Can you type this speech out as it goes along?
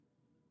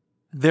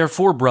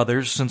Therefore,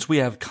 brothers, since we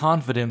have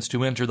confidence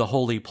to enter the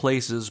holy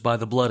places by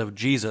the blood of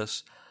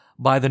Jesus,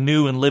 by the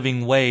new and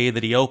living way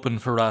that he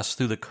opened for us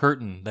through the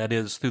curtain, that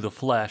is, through the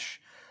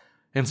flesh,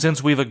 and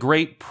since we've a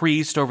great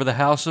priest over the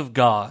house of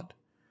God,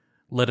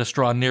 let us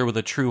draw near with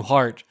a true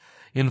heart,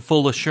 in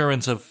full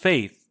assurance of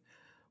faith,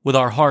 with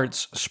our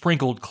hearts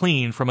sprinkled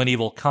clean from an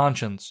evil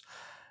conscience,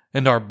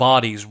 and our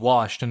bodies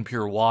washed in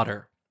pure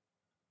water.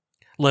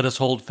 Let us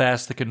hold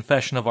fast the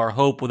confession of our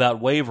hope without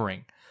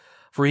wavering,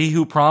 for he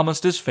who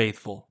promised is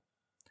faithful.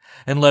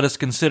 And let us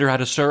consider how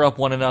to stir up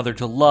one another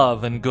to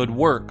love and good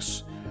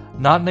works,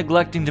 not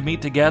neglecting to meet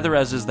together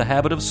as is the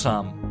habit of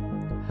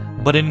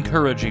some, but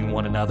encouraging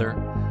one another,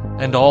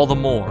 and all the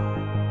more,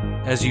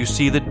 as you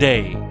see the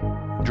day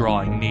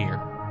drawing near.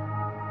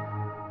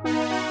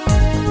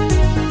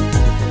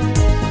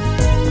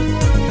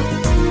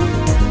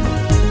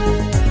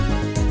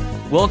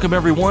 Welcome,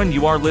 everyone.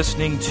 You are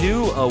listening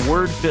to A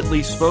Word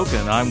Fitly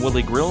Spoken. I'm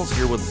Willie Grills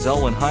here with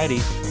Zelwyn Heidi.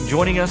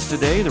 Joining us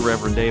today, the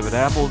Reverend David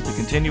Apple, to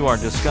continue our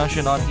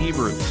discussion on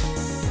Hebrews.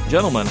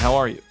 Gentlemen, how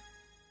are you?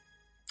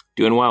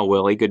 Doing well,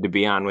 Willie. Good to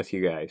be on with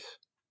you guys.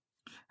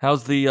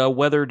 How's the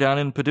weather down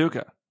in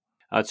Paducah?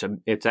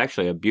 It's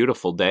actually a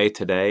beautiful day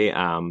today.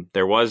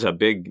 There was a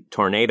big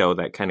tornado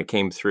that kind of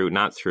came through,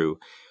 not through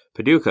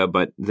Paducah,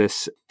 but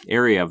this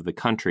area of the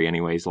country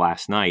anyways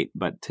last night.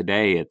 But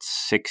today it's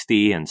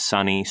 60 and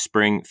sunny.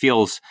 Spring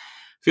feels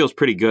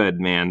pretty good,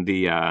 man.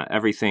 The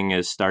everything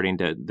is starting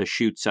to, the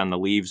shoots on the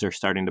leaves are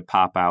starting to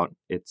pop out.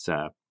 It's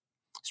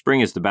spring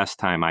is the best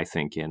time, I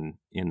think, in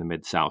the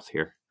Mid-South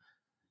here.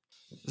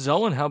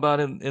 Zelwyn, how about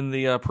in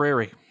the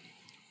prairie?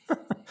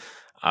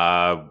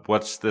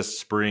 What's this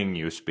spring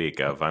you speak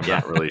of? I'm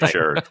not really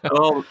sure.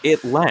 Well,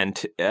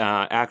 Lent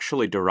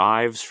actually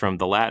derives from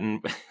the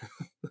Latin.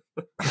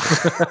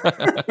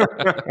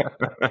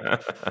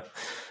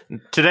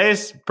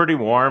 Today's pretty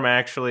warm,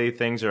 actually.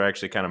 Things are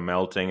actually kind of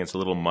melting. It's a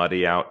little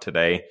muddy out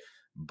today,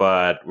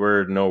 but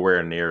we're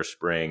nowhere near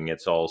spring.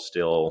 It's all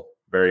still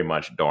very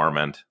much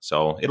dormant.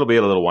 So it'll be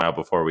a little while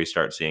before we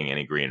start seeing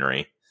any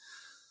greenery.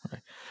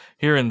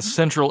 Here in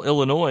central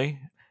Illinois,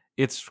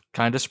 it's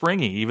kind of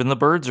springy. Even the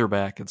birds are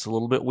back. It's a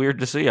little bit weird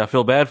to see. I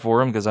feel bad for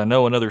them because I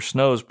know another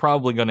snow is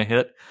probably going to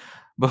hit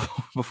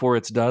before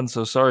it's done.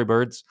 So sorry,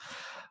 birds.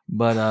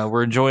 But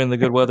we're enjoying the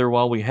good weather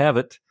while we have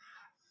it.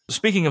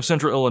 Speaking of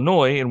central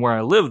Illinois and where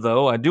I live,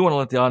 though, I do want to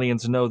let the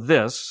audience know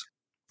this,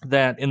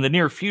 that in the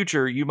near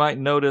future, you might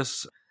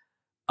notice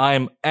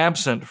I'm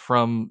absent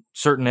from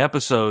certain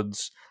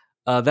episodes.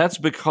 That's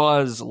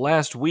because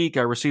last week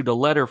I received a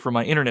letter from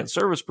my internet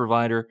service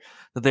provider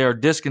that they are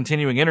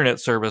discontinuing internet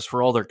service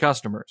for all their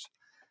customers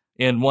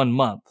in 1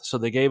 month. So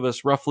they gave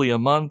us roughly a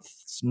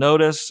month's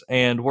notice,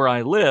 and where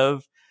I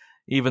live,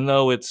 even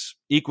though it's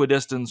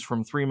equidistance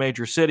from 3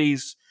 major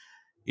cities,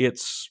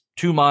 it's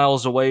 2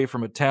 miles away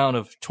from a town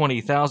of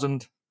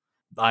 20,000.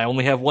 I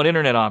only have one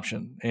internet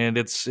option, and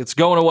it's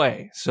going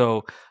away.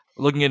 So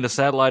looking into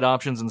satellite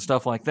options and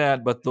stuff like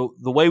that. But the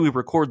way we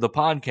record the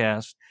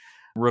podcast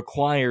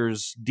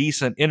requires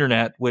decent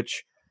internet,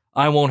 which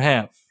I won't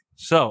have.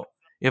 So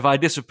if I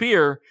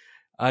disappear,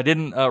 I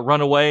didn't run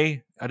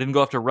away. I didn't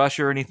go off to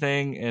Russia or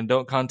anything, and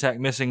don't contact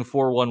missing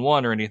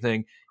 411 or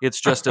anything.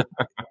 It's just a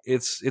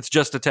it's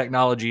just a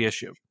technology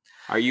issue.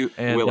 Are you,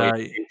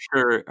 Willie?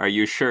 Are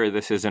you sure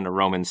this isn't a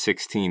Romans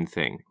 16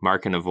 thing?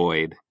 Mark and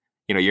avoid.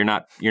 You know, you're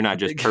not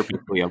just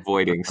purposely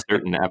avoiding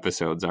certain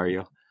episodes, are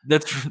you?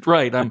 That's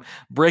right. I'm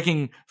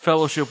breaking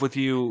fellowship with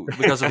you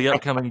because of the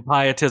upcoming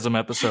pietism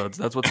episodes.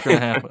 That's what's going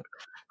to happen.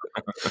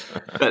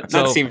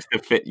 That seems to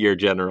fit your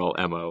general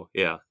MO.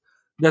 Yeah.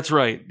 That's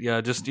right.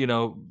 Yeah, just,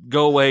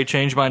 go away,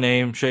 change my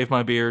name, shave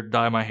my beard,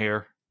 dye my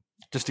hair,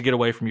 just to get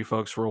away from you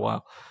folks for a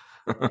while,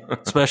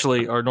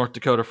 especially our North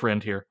Dakota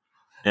friend here.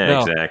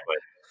 Yeah, exactly.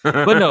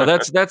 But no,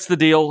 that's the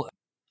deal.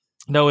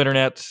 No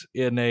internet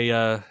in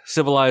a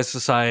civilized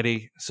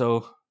society.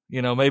 So,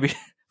 maybe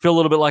feel a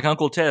little bit like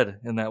Uncle Ted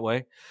in that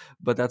way,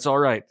 but that's all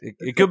right.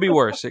 It could be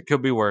worse. It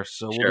could be worse.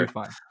 So Sure. We'll be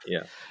fine.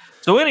 Yeah.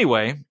 So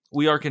anyway,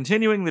 we are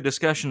continuing the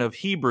discussion of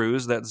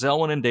Hebrews that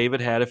Zelwyn and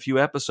David had a few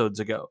episodes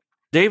ago.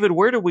 David,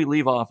 where did we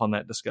leave off on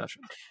that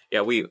discussion?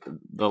 Yeah,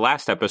 the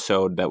last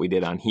episode that we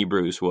did on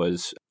Hebrews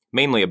was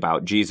mainly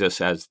about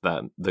Jesus as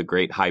the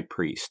great high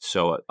priest.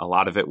 So a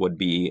lot of it would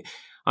be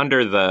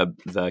under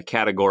the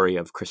category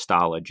of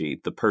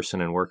Christology, the person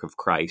and work of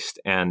Christ.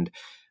 And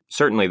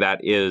certainly that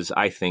is,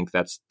 I think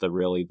that's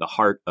the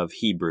heart of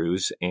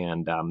Hebrews.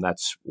 And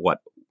that's what,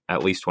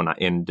 at least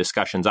in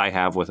discussions I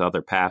have with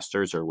other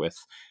pastors or with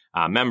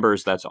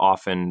members, those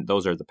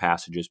are the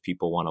passages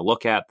people want to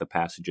look at, the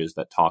passages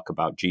that talk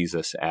about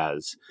Jesus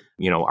as,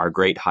 our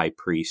great high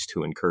priest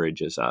who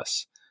encourages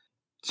us.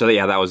 So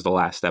yeah, that was the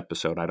last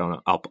episode. I don't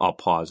know. I'll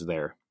pause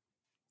there.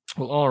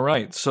 Well, all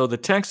right. So the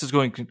text is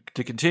going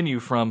to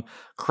continue from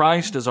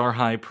Christ as our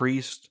high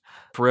priest,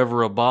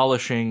 forever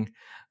abolishing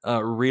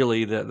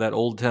really that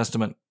Old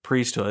Testament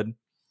priesthood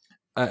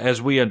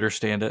as we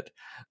understand it.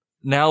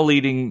 now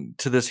leading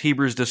to this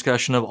Hebrews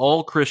discussion of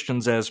all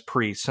Christians as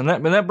priests. And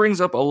that brings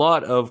up a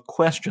lot of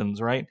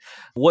questions, right?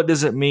 What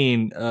does it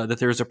mean that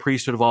there is a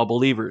priesthood of all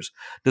believers?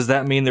 Does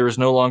that mean there is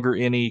no longer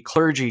any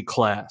clergy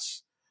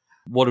class?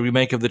 What do we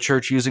make of the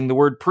church using the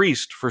word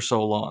priest for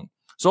so long?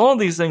 So all of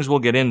these things we'll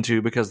get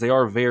into because they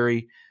are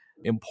very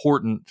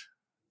important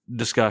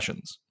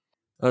discussions.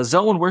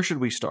 Zelwyn, where should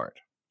we start?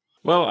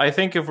 Well, I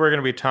think if we're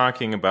going to be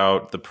talking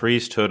about the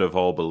priesthood of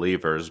all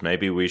believers,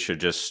 maybe we should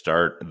just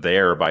start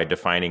there by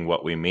defining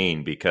what we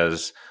mean,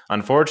 because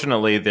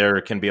unfortunately there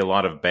can be a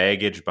lot of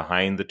baggage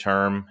behind the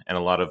term and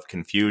a lot of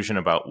confusion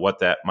about what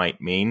that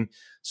might mean.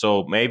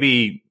 So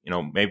maybe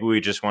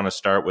we just want to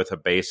start with a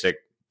basic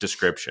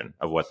description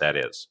of what that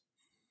is.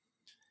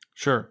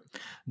 Sure.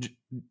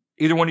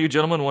 Either one of you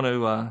gentlemen want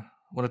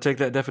to take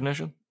that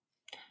definition?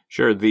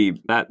 Sure.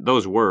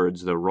 Those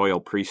words, the royal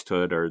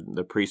priesthood or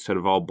the priesthood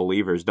of all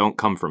believers, don't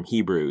come from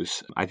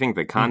Hebrews. I think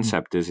the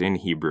concept is in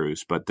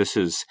Hebrews, but this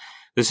is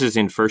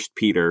in 1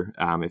 Peter.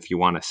 If you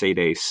want a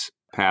Sades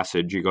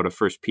passage, you go to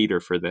 1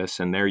 Peter for this,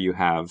 and there you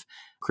have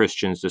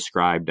Christians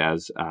described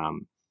as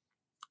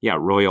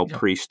royal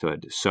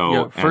priesthood.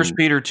 So 1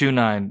 Peter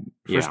 2:9.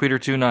 1 Peter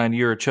 2:9,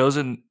 you're a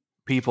chosen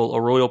people,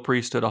 a royal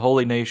priesthood, a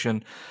holy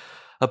nation,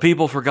 a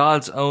people for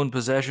God's own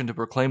possession, to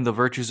proclaim the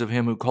virtues of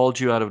him who called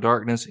you out of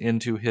darkness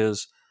into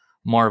his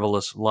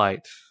marvelous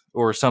light,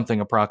 or something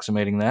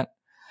approximating that.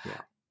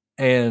 Yeah.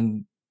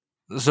 And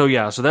so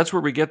that's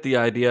where we get the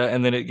idea,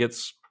 and then it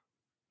gets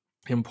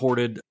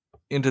imported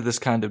into this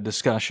kind of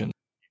discussion.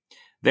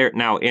 There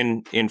now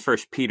in 1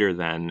 Peter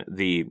then,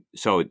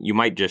 so you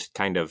might just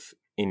kind of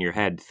in your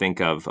head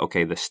think of,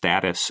 okay, the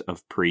status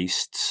of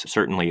priests.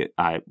 Certainly,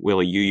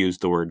 Willie, you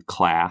used the word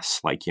class,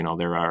 like,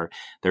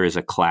 there is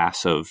a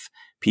class of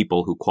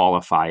people who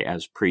qualify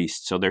as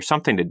priests. So there's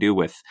something to do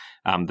with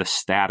the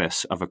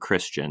status of a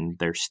Christian,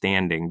 their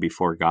standing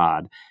before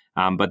God.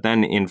 But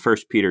then in 1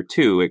 Peter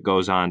 2, it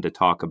goes on to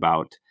talk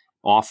about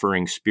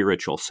offering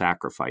spiritual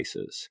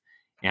sacrifices.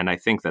 And I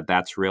think that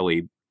that's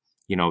really,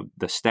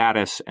 the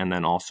status and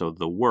then also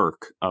the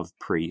work of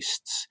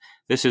priests.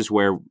 This is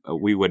where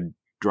we would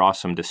draw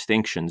some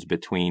distinctions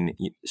between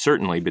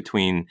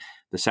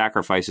the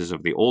sacrifices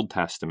of the Old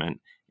Testament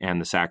and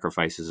the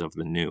sacrifices of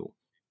the New.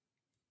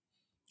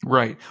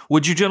 Right.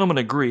 Would you gentlemen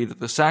agree that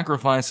the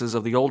sacrifices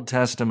of the Old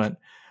Testament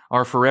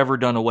are forever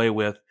done away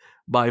with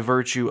by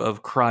virtue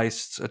of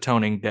Christ's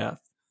atoning death?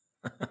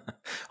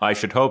 I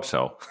should hope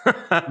so.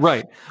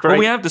 Right. But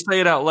we have to say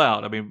it out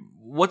loud. I mean,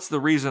 what's the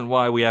reason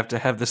why we have to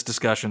have this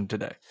discussion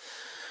today?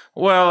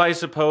 Well, I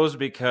suppose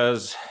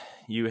because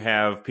you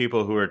have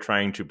people who are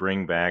trying to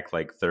bring back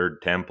like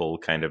Third Temple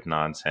kind of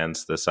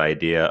nonsense, this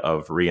idea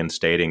of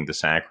reinstating the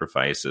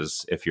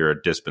sacrifices if you're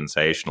a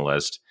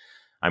dispensationalist.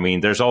 I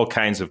mean, there's all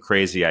kinds of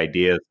crazy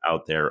ideas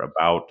out there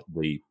about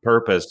the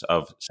purpose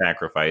of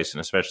sacrifice, and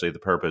especially the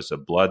purpose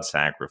of blood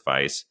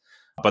sacrifice.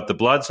 But the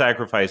blood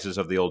sacrifices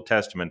of the Old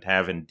Testament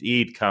have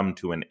indeed come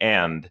to an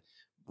end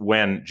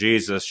when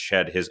Jesus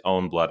shed his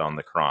own blood on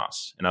the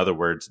cross. In other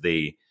words,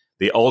 the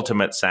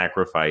ultimate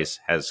sacrifice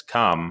has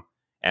come,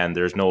 and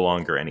there's no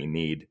longer any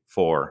need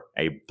for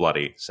a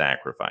bloody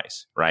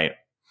sacrifice, right?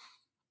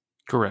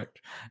 Correct.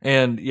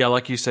 And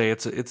like you say,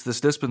 it's this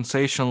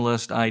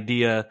dispensationalist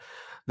idea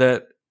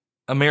that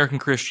American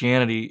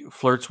Christianity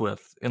flirts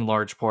with in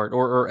large part,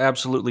 or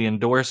absolutely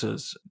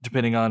endorses,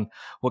 depending on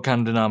what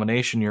kind of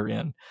denomination you're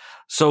in.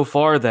 So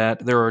far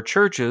that there are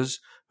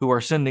churches who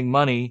are sending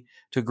money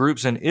to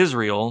groups in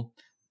Israel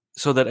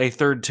so that a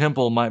third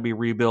temple might be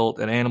rebuilt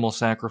and animal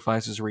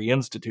sacrifices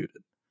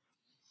reinstituted.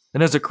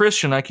 And as a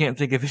Christian, I can't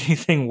think of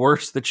anything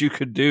worse that you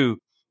could do.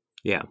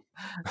 Yeah.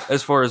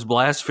 As far as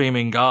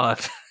blaspheming God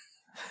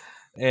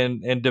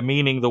and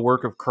demeaning the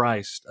work of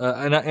Christ.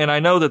 And I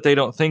know that they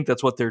don't think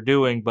that's what they're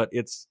doing, but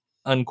it's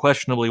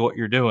unquestionably what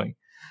you're doing.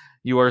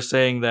 You are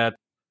saying that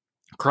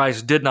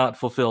Christ did not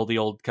fulfill the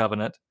old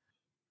covenant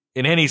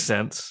in any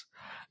sense,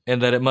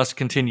 and that it must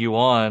continue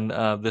on,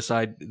 this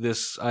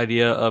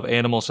idea of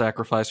animal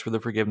sacrifice for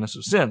the forgiveness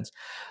of sins.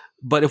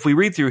 But if we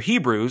read through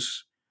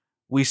Hebrews,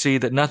 we see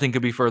that nothing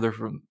could be further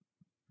from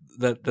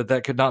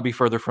that could not be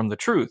further from the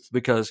truth,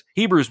 because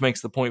Hebrews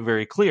makes the point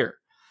very clear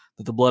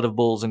that the blood of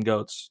bulls and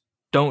goats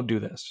don't do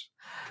this,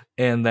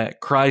 and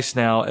that Christ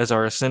now, as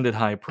our ascended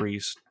high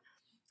priest,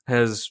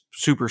 has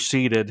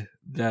superseded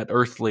the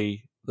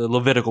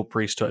Levitical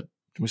priesthood.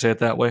 Can we say it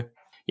that way?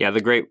 Yeah,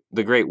 the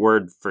great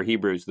word for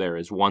Hebrews there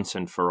is once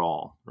and for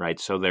all, right?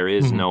 So there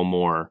is no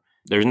more.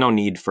 There's no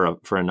need for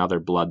another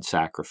blood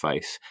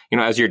sacrifice.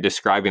 As you're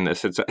describing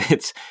this,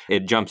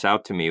 it jumps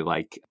out to me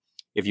like,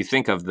 if you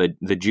think of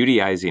the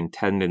Judaizing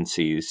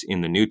tendencies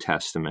in the New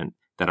Testament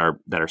that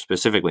are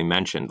specifically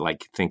mentioned,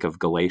 like think of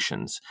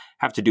Galatians,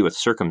 have to do with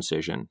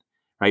circumcision,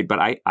 right? But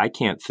I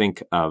can't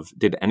think of,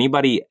 did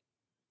anybody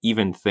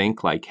even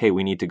think like, hey,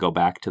 we need to go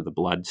back to the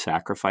blood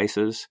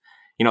sacrifices?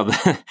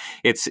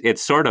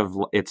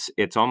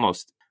 It's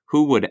almost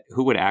who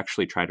would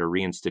actually try to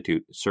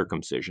reinstitute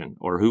circumcision,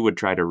 or who would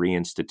try to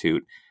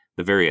reinstitute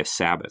the various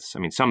Sabbaths? I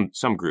mean,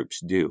 some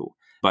groups do,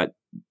 But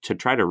to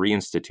try to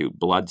reinstitute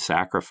blood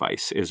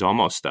sacrifice is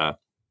almost a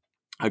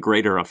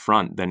greater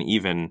affront than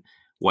even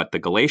what the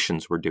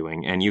Galatians were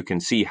doing. And you can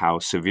see how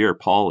severe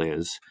Paul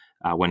is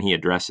when he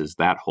addresses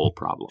that whole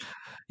problem.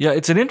 Yeah,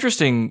 it's an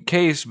interesting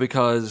case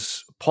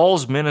because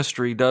Paul's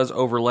ministry does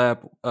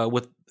overlap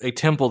with a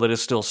temple that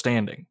is still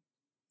standing.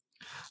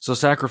 So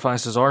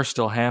sacrifices are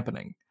still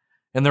happening.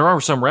 And there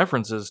are some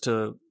references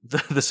to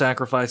the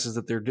sacrifices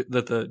that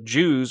the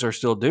Jews are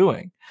still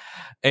doing.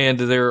 And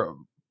they're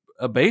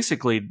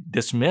basically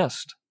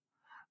dismissed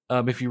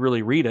if you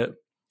really read it.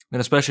 And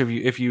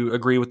especially if you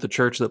agree with the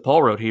church that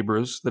Paul wrote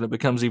Hebrews, then it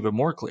becomes even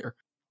more clear.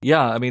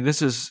 Yeah, I mean,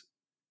 that's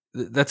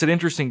an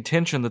interesting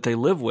tension that they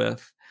live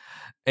with.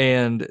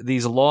 And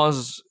these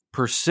laws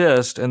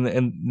persist,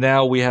 and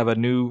now we have a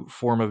new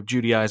form of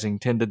Judaizing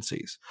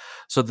tendencies.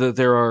 So that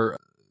there are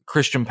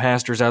Christian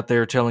pastors out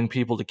there telling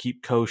people to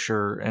keep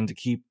kosher and to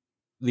keep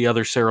the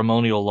other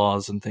ceremonial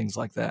laws and things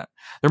like that.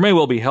 There may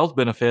well be health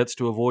benefits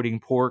to avoiding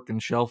pork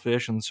and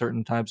shellfish and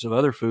certain types of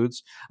other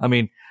foods. I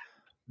mean,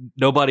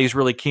 nobody's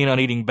really keen on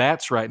eating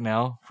bats right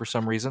now for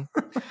some reason.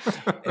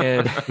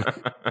 And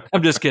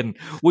I'm just kidding.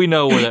 We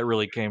know where that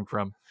really came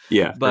from.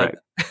 Yeah, but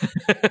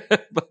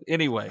right. but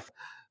anyway,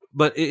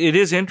 but it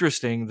is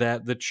interesting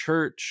that the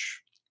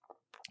church,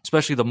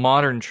 especially the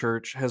modern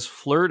church, has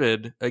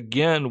flirted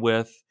again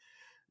with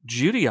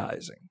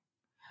Judaizing.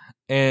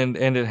 And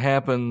it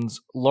happens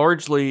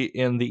largely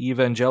in the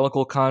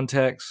evangelical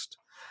context,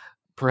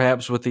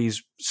 perhaps with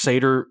these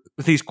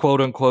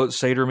quote unquote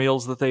Seder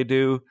meals that they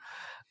do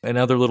and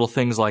other little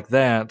things like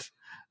that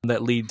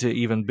lead to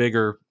even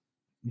bigger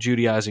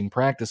Judaizing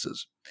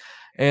practices.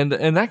 And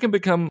that can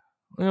become,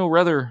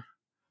 rather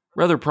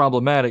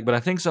problematic, but I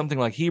think something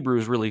like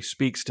Hebrews really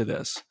speaks to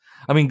this.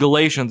 I mean,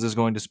 Galatians is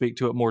going to speak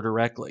to it more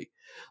directly.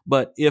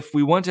 But if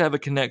we want to have a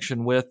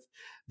connection with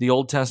the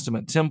Old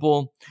Testament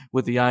temple,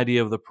 with the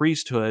idea of the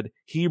priesthood,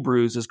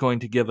 Hebrews is going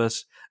to give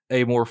us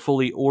a more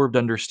fully orbed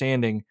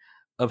understanding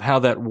of how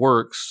that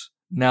works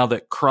now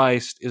that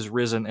Christ is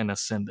risen and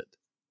ascended.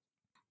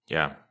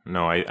 Yeah,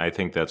 no, I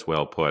think that's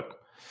well put.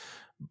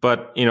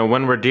 But,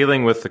 when we're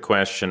dealing with the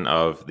question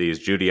of these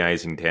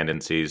Judaizing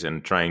tendencies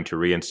and trying to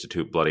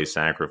reinstitute bloody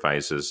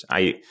sacrifices,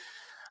 I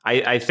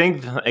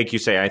think, like you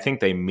say, I think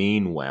they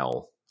mean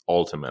well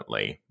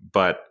ultimately.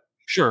 But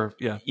sure,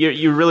 yeah,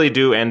 you really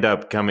do end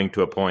up coming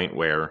to a point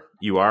where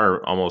you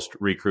are almost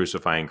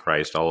re-crucifying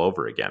Christ all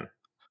over again.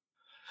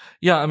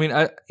 Yeah, I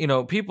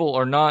mean, people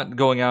are not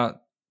going out.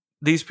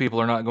 These people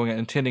are not going out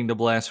intending to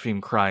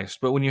blaspheme Christ.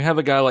 But when you have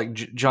a guy like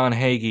John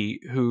Hagee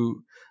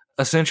who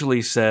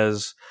essentially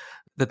says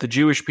that the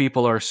Jewish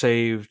people are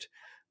saved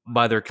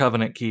by their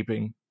covenant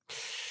keeping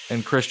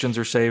and Christians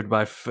are saved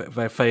by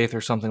faith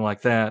or something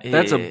like that,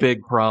 that's a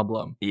big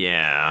problem.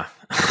 Yeah.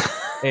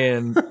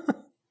 And,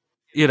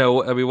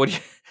 I mean, what do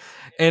you...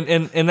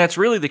 And that's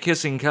really the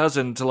kissing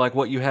cousin to like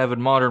what you have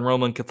in modern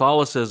Roman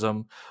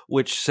Catholicism,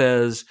 which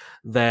says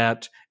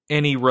that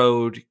any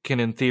road can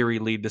in theory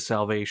lead to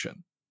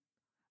salvation.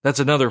 That's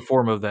another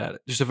form of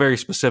that, just a very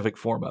specific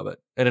form of it.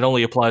 And it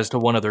only applies to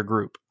one other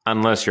group.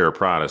 Unless you're a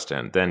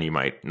Protestant, then you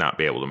might not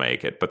be able to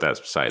make it, but that's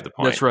beside the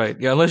point. That's right.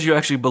 Yeah, unless you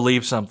actually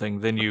believe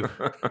something, then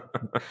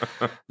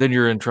then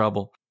you're in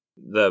trouble.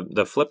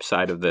 The flip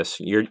side of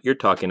this, you're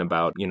talking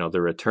about,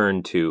 the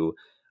return to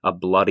a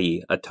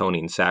bloody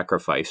atoning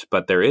sacrifice,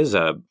 but there is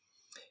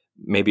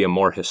maybe a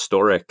more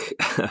historic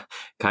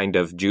kind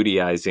of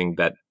Judaizing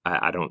that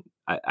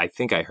I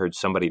think I heard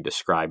somebody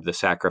describe the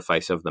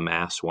sacrifice of the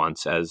Mass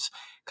once as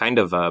kind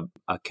of a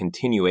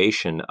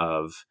continuation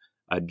of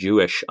a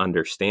Jewish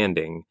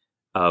understanding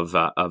of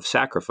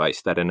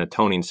sacrifice, that an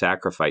atoning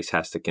sacrifice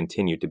has to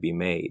continue to be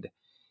made.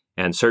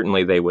 And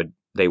certainly they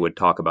would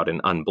talk about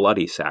an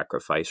unbloody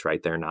sacrifice,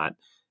 right? They're not,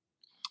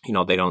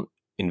 they don't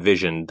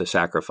envision the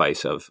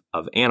sacrifice of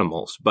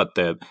animals, but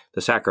the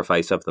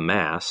sacrifice of the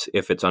Mass,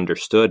 if it's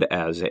understood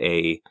as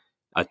a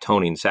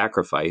atoning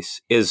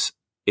sacrifice, is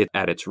it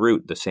at its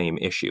root the same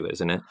issue,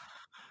 isn't it?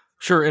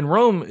 Sure, and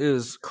Rome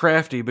is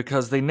crafty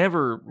because they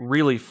never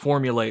really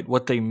formulate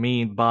what they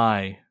mean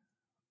by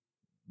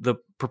the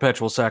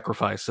perpetual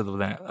sacrifice of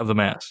the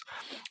Mass.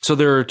 So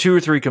there are 2 or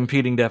 3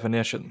 competing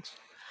definitions.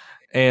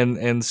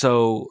 And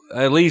so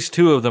at least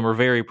 2 of them are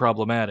very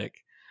problematic.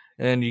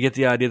 And you get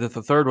the idea that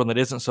the third one that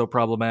isn't so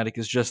problematic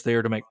is just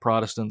there to make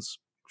Protestants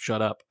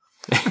shut up.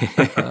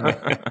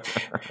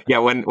 Yeah,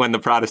 when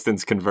the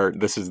Protestants convert,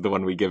 this is the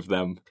one we give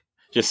them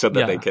just so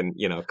that they can,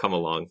 come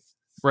along.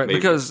 Right,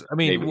 because, I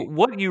mean,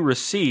 what you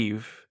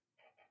receive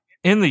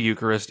in the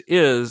Eucharist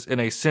is, in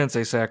a sense,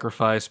 a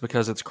sacrifice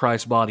because it's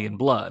Christ's body and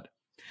blood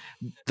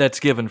that's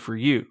given for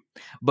you.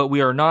 But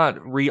we are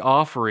not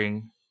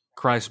re-offering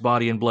Christ's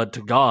body and blood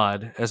to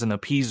God as an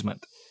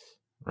appeasement.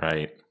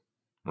 Right.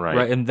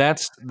 And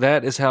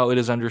that is how it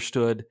is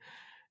understood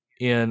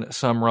in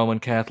some Roman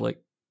Catholic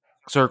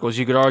circles.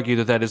 You could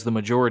argue that is the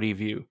majority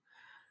view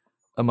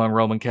among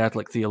Roman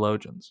Catholic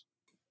theologians.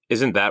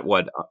 Isn't that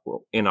what,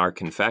 in our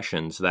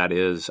confessions, that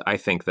is, I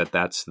think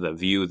that's the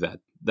view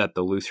that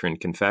the Lutheran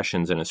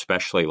confessions, and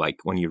especially like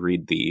when you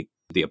read the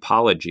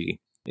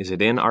apology, Is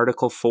it in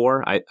Article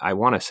 4? I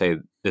want to say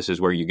this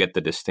is where you get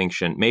the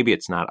distinction. Maybe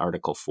it's not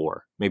Article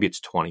 4. Maybe it's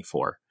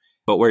 24.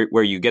 But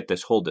where you get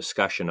this whole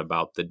discussion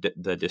about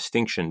the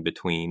distinction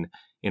between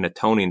an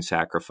atoning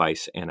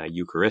sacrifice and a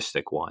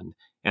Eucharistic one.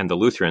 And the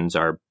Lutherans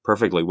are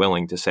perfectly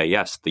willing to say,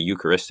 yes, the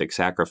Eucharistic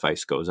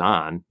sacrifice goes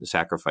on, the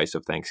sacrifice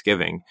of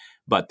thanksgiving,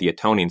 but the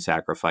atoning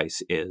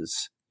sacrifice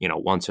is,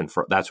 once and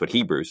for, that's what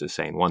Hebrews is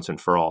saying, once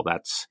and for all,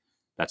 that's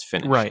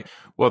finished. Right.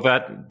 Well,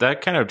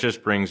 that kind of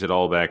just brings it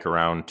all back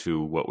around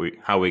to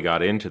how we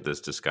got into this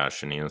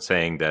discussion,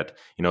 saying that,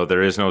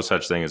 there is no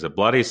such thing as a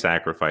bloody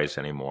sacrifice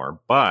anymore,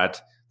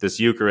 but this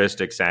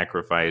Eucharistic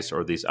sacrifice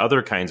or these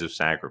other kinds of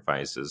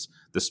sacrifices,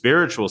 the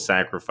spiritual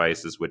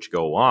sacrifices which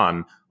go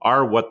on,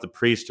 are what the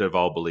priesthood of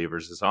all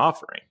believers is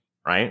offering,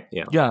 right?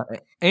 Yeah,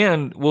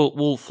 and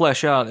we'll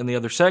flesh out in the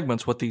other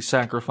segments what these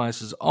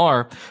sacrifices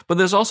are, but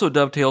this also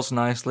dovetails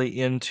nicely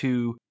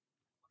into,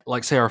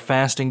 like, say, our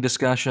fasting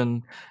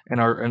discussion and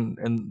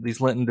and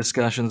these Lenten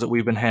discussions that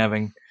we've been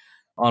having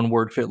on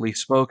Word Fitly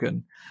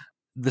Spoken.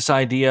 This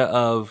idea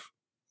of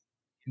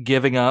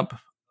giving up,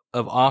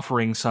 of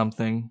offering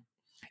something,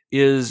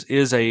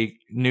 is a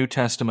New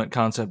Testament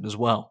concept as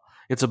well.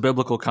 It's a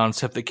biblical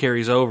concept that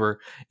carries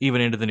over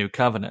even into the New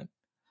Covenant.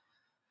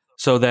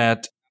 So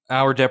that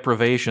our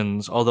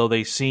deprivations, although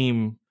they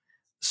seem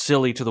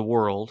silly to the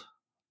world,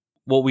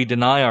 what we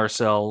deny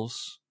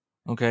ourselves,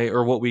 okay,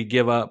 or what we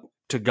give up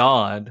to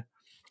God,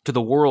 to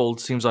the world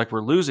seems like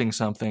we're losing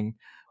something,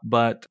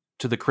 but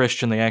to the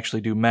Christian, they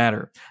actually do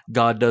matter.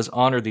 God does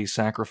honor these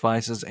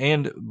sacrifices,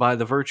 and by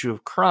the virtue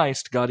of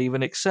Christ, God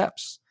even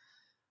accepts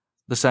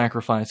the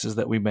sacrifices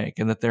that we make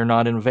and that they're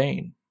not in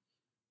vain.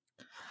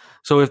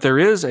 So if there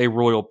is a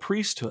royal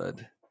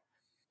priesthood,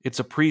 it's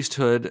a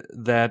priesthood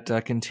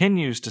that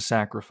continues to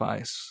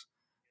sacrifice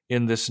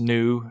in this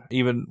new,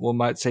 even, one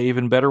might say,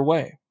 even better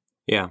way.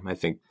 Yeah, I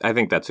think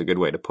that's a good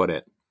way to put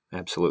it.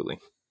 Absolutely.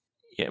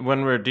 Yeah,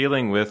 when we're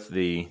dealing with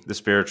the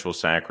spiritual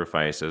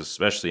sacrifices,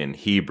 especially in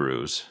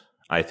Hebrews,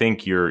 I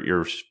think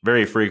you're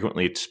very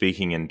frequently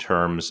speaking in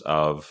terms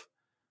of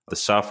the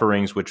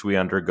sufferings which we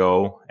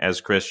undergo as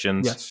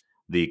Christians, Yes.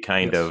 the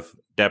kind of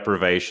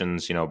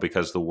deprivations,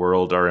 because the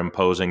world are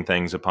imposing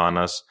things upon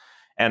us.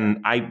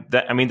 And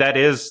that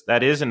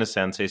is in a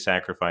sense a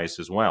sacrifice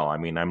as well. I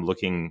mean, I'm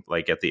looking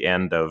like at the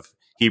end of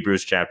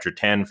Hebrews chapter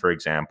 10, for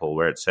example,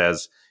 where it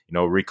says,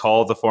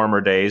 recall the former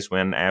days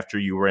when after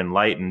you were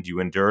enlightened, you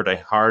endured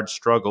a hard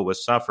struggle with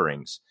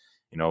sufferings,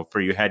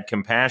 for you had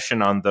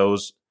compassion on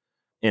those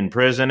in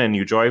prison, and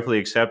you joyfully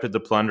accepted the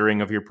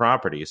plundering of your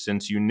property,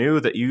 since you knew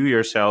that you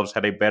yourselves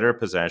had a better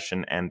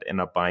possession and an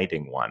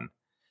abiding one.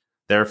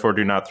 Therefore,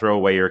 do not throw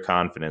away your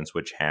confidence,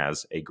 which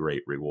has a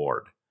great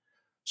reward.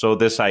 So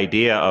this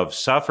idea of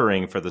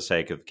suffering for the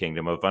sake of the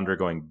kingdom, of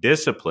undergoing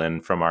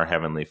discipline from our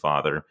Heavenly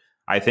Father,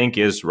 I think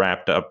is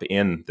wrapped up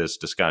in this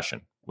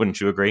discussion.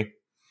 Wouldn't you agree?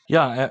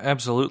 Yeah,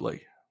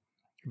 absolutely.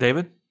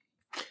 David?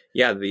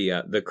 Yeah,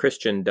 the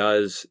Christian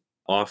does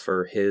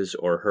offer his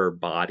or her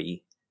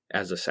body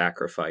as a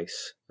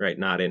sacrifice, right?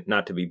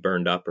 Not to be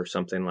burned up or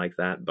something like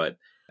that, but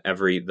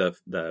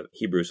the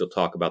Hebrews will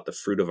talk about the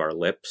fruit of our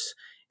lips,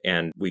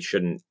 and we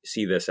shouldn't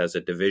see this as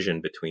a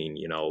division between,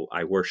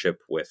 I worship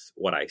with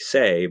what I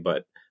say,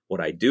 but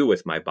what I do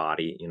with my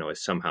body,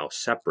 is somehow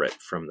separate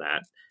from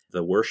that.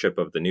 The worship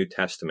of the New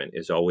Testament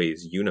is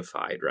always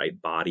unified, right?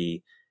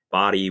 Body,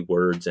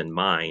 words, and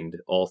mind,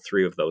 all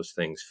three of those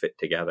things fit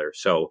together.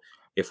 So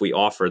if we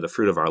offer the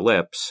fruit of our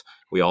lips,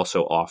 we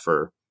also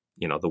offer,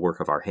 the work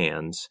of our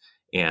hands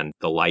and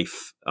the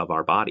life of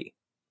our body.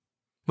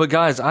 But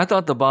guys, I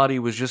thought the body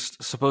was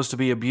just supposed to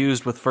be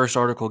abused with first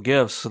article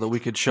gifts so that we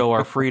could show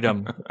our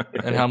freedom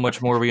and how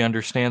much more we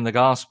understand the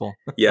gospel.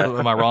 Yeah.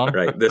 Am I wrong?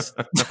 Right.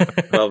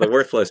 The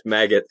worthless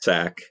maggot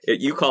sack.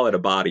 You call it a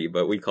body,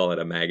 but we call it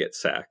a maggot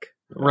sack.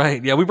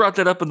 Right. Yeah, we brought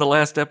that up in the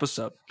last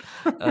episode.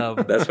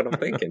 That's what I'm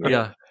thinking.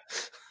 Yeah.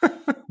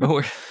 But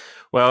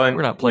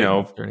we're not playing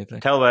or anything.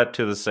 Tell that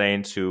to the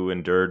saints who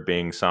endured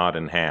being sawed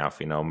in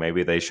half.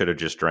 Maybe they should have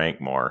just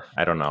drank more.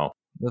 I don't know.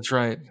 That's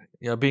right.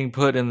 Yeah, being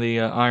put in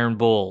the iron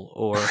bowl,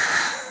 or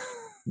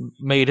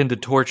made into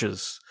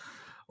torches,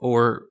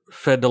 or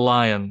fed to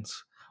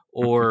lions,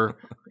 or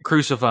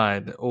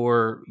crucified,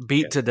 or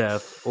beat to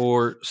death,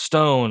 or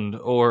stoned,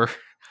 or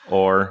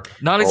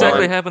not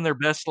exactly having their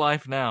best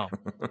life now.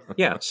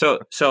 Yeah. So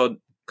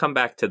come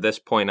back to this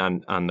point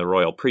on the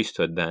royal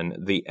priesthood.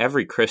 Then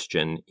every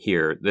Christian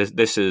here.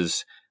 This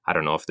is, I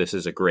don't know if this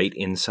is a great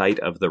insight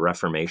of the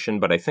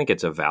Reformation, but I think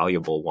it's a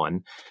valuable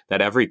one,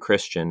 that every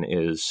Christian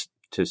is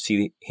to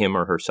see him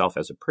or herself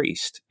as a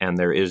priest, and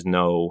there's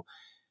no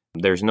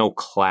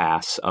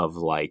class of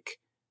like,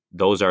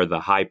 those are the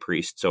high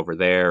priests over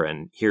there,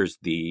 and here's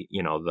the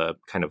the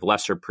kind of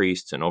lesser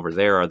priests, and over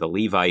there are the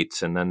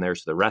Levites, and then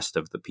there's the rest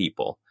of the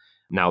people.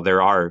 Now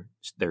there's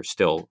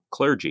still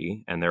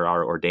clergy and there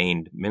are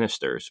ordained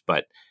ministers,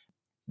 but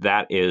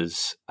that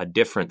is a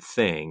different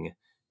thing,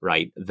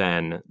 right,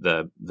 than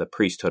the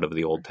priesthood of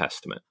the Old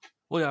Testament.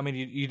 Well, I mean,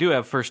 you do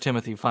have 1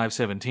 Timothy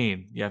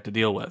 5:17 you have to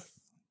deal with.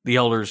 The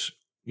elders,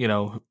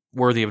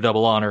 worthy of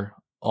double honor,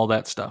 all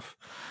that stuff.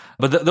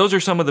 But those are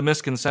some of the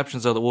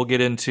misconceptions, though, that we'll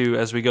get into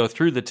as we go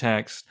through the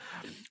text,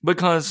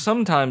 because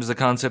sometimes the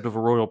concept of a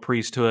royal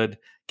priesthood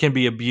can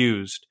be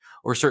abused,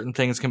 or certain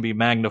things can be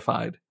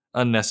magnified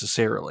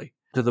unnecessarily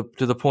to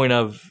the point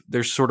of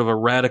there's sort of a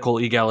radical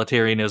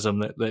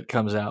egalitarianism that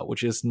comes out,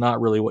 which is not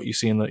really what you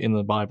see in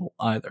the Bible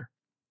either.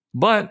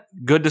 But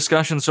good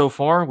discussion so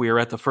far. We are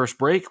at the first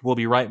break. We'll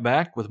be right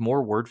back with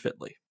more Word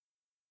Fitly.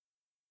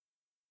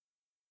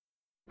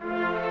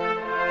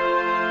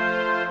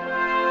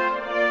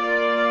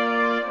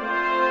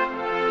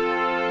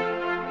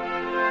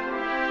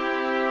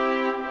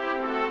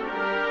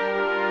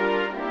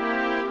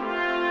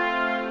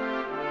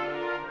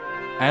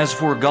 As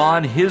for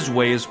God, his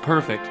way is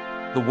perfect.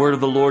 The word of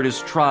the Lord is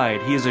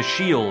tried. He is a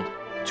shield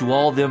to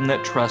all them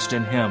that trust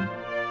in him.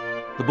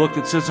 The book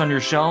that sits on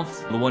your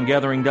shelf, the one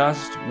gathering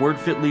dust, Word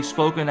Fitly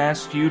Spoken,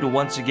 asks you to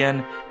once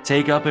again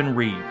take up and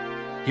read.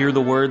 Hear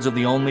the words of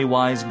the only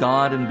wise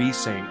God and be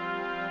saved.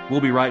 We'll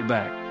be right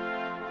back.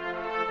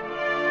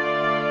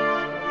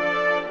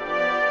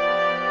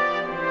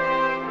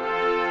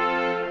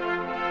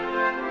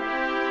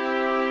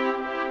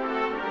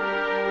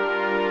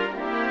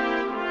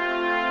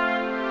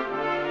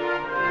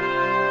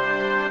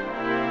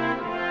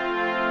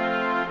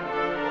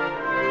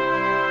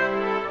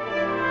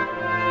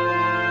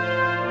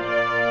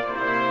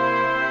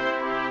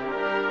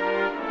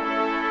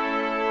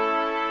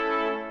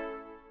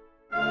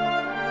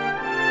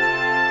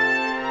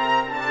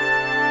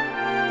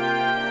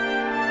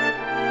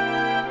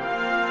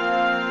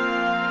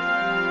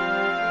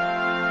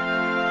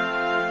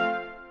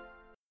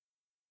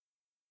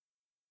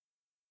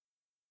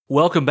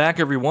 Welcome back,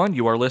 everyone.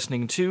 You are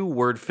listening to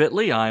Word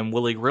Fitly. I'm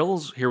Willie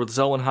Grills, here with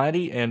Zelwyn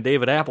Heidi and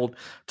David Apple,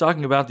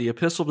 talking about the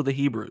Epistle to the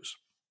Hebrews.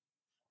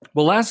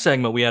 Well, last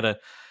segment we had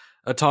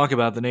a talk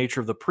about the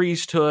nature of the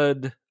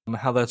priesthood,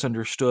 how that's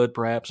understood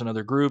perhaps in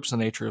other groups, the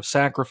nature of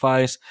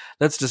sacrifice,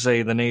 that's to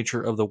say the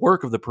nature of the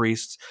work of the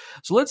priests.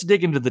 So let's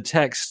dig into the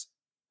text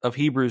of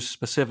Hebrews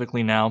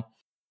specifically now.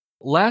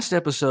 Last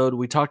episode,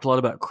 we talked a lot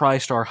about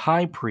Christ, our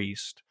high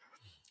priest.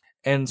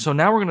 And so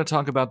now we're going to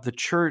talk about the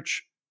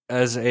church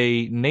as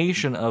a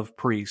nation of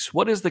priests.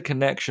 What is the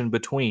connection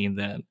between,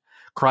 then,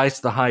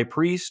 Christ the high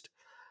priest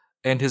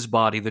and his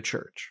body, the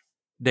church?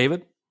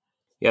 David?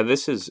 Yeah,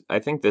 I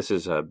think this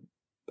is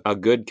a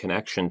good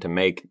connection to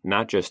make,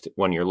 not just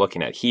when you're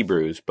looking at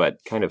Hebrews,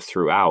 but kind of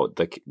throughout.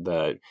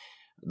 The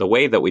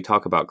way that we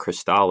talk about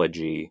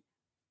Christology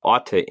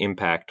ought to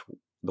impact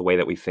the way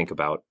that we think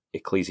about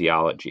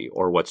ecclesiology,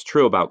 or what's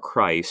true about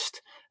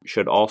Christ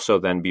should also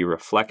then be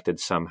reflected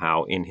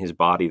somehow in his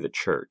body, the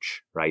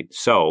church, right?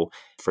 So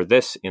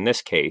in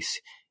this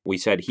case, we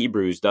said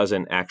Hebrews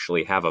doesn't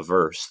actually have a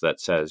verse that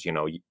says,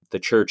 the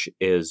church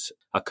is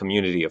a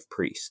community of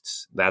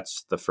priests.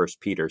 That's the First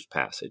Peter's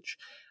passage.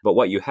 But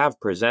what you have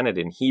presented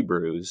in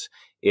Hebrews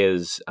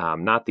is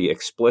not the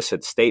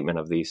explicit statement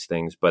of these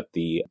things, but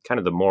the kind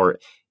of the more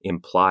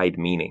implied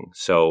meaning.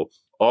 So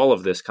all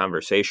of this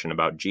conversation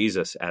about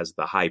Jesus as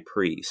the high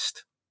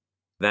priest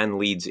then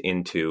leads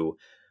into,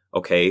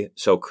 okay,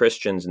 so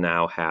Christians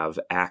now have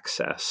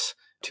access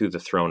to the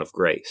throne of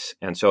grace.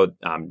 And so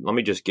let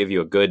me just give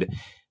you a good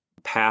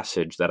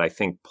passage that I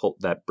think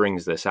that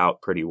brings this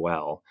out pretty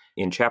well.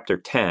 In chapter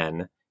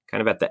 10,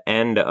 kind of at the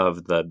end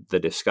of the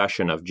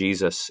discussion of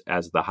Jesus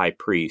as the high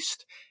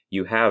priest,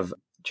 you have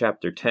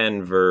chapter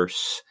 10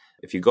 verse,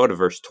 if you go to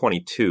verse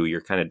 22,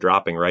 you're kind of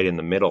dropping right in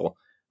the middle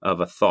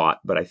of a thought,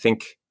 but I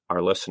think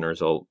our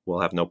listeners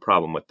will have no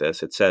problem with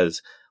this. It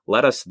says,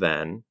 "Let us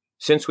then,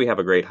 since we have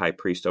a great high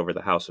priest over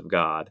the house of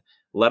God,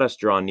 let us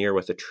draw near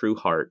with a true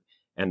heart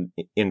and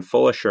in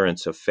full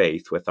assurance of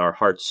faith, with our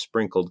hearts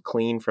sprinkled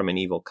clean from an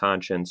evil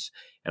conscience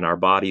and our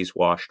bodies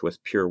washed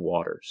with pure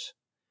waters."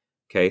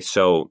 Okay,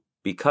 so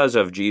because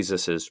of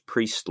Jesus's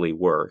priestly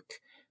work,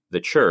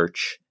 the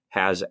church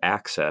has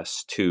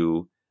access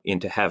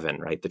into heaven,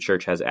 right? The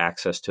church has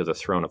access to the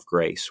throne of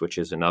grace, which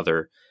is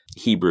another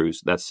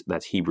Hebrews,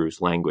 that's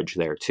Hebrews language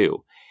there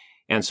too.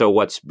 And so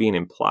what's being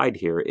implied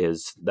here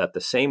is that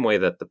the same way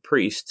that the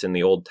priests in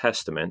the Old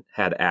Testament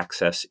had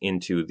access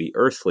into the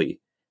earthly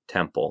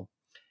temple,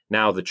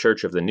 now the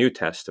church of the New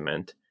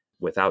Testament,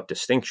 without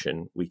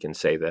distinction, we can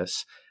say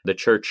this, the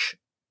church,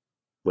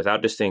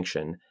 without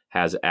distinction,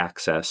 has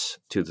access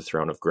to the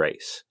throne of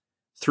grace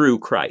through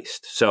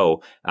Christ.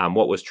 So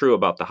what was true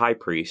about the high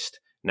priest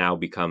now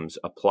becomes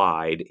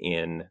applied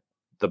in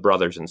the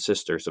brothers and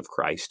sisters of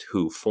Christ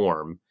who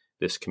form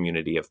this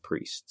community of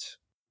priests.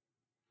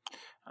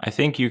 I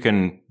think you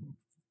can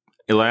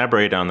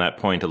elaborate on that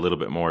point a little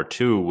bit more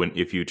too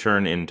if you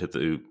turn into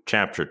the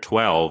chapter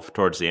 12,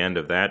 towards the end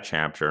of that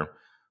chapter,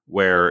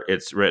 where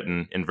it's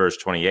written in verse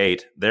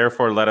 28,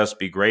 "Therefore let us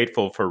be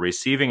grateful for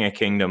receiving a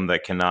kingdom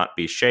that cannot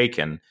be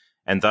shaken,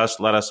 and thus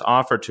let us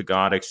offer to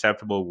God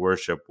acceptable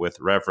worship with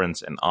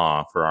reverence and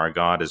awe, for our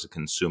God is a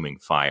consuming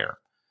fire."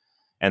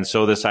 And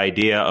so this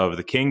idea of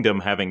the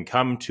kingdom having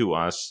come to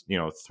us,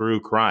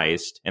 through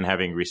Christ, and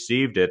having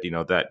received it,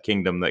 that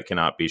kingdom that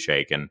cannot be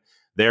shaken,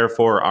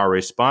 Therefore, our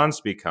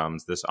response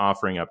becomes this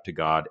offering up to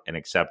God an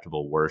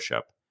acceptable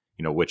worship,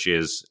 which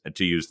is,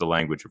 to use the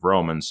language of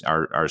Romans,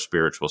 our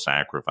spiritual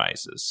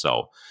sacrifices.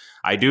 So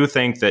I do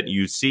think that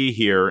you see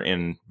here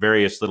in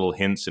various little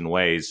hints and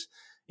ways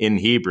in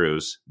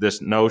Hebrews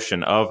this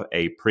notion of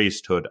a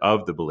priesthood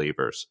of the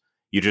believers.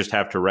 You just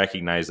have to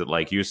recognize that,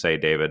 like you say,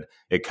 David,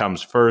 it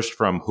comes first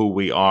from who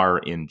we are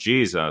in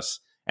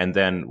Jesus, and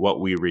then what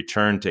we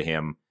return to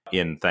him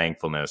in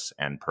thankfulness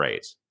and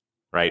praise,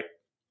 right?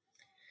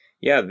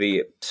 Yeah,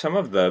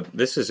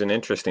 this is an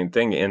interesting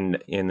thing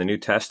in the New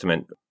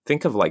Testament.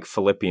 Think of like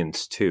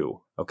Philippians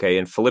 2. Okay,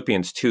 in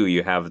Philippians 2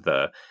 you have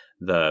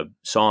the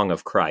song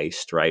of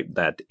Christ, right?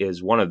 That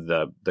is one of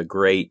the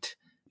great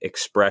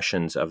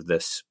expressions of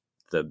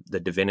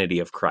the divinity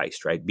of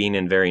Christ, right? Being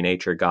in very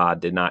nature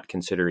God, did not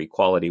consider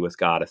equality with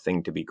God a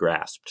thing to be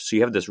grasped. So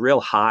you have this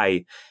real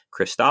high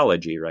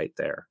Christology right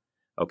there.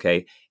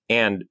 Okay.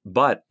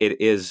 But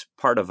it is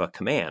part of a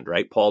command,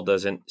 right? Paul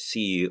doesn't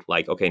see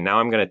like, okay, now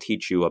I'm going to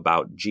teach you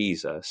about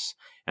Jesus.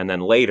 And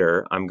then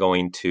later I'm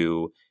going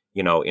to,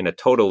 in a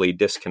totally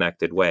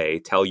disconnected way,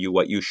 tell you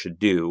what you should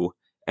do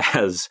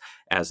as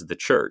the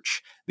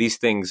church. These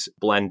things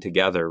blend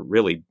together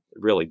really,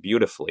 really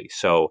beautifully.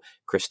 So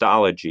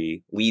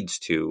Christology leads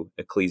to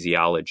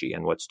ecclesiology,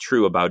 and what's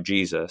true about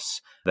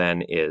Jesus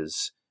then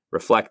is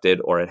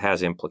reflected, or it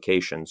has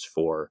implications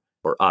for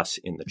us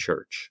in the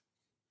church.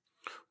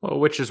 Well,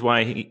 which is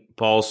why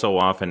Paul so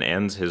often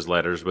ends his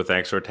letters with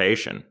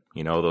exhortation.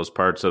 Those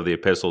parts of the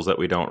epistles that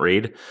we don't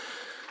read.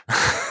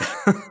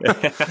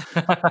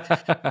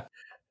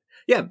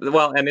 Yeah,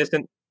 well, and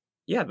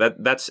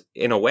that's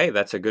in a way,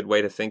 that's a good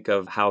way to think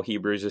of how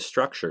Hebrews is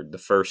structured. The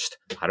first,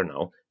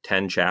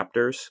 10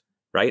 chapters,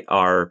 right,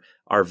 are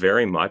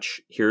very much,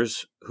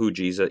 here's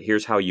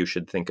how you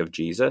should think of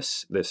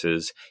Jesus.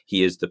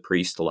 He is the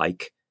priest,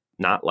 like,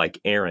 not like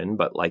Aaron,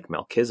 but like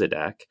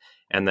Melchizedek.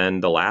 And then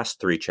the last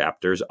 3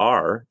 chapters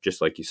are,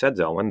 just like you said,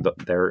 Zelwyn,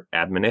 their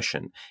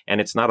admonition. And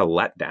it's not a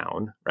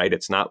letdown, right?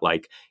 It's not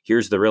like,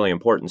 here's the really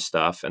important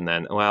stuff, and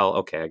then, well,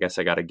 okay, I guess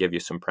I got to give you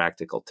some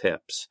practical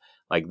tips.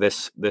 Like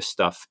this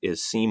stuff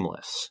is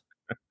seamless.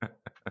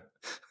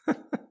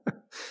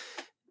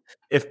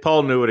 If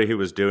Paul knew what he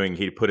was doing,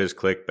 he'd put his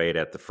clickbait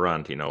at the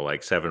front,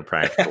 like 7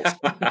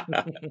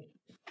 practicals.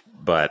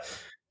 But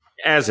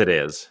as it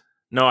is,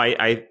 no,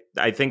 I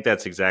think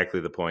that's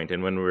exactly the point.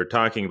 And when we were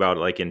talking about,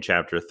 like in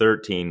chapter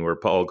 13, where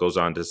Paul goes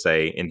on to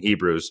say in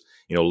Hebrews,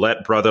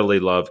 let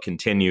brotherly love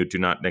continue. Do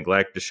not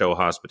neglect to show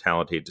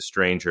hospitality to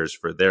strangers,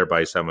 for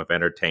thereby some have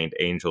entertained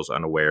angels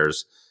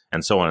unawares,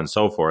 and so on and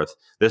so forth.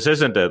 This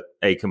isn't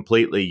a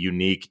completely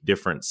unique,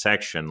 different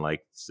section,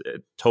 like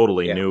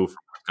totally new from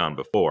what's gone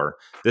before.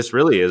 This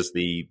really is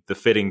the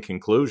fitting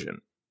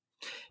conclusion.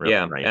 Really,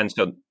 yeah, right? and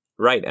so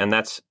right, and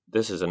this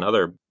is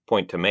another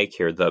point to make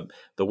here. The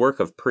work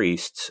of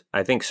priests,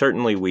 I think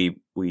certainly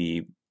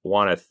we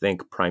want to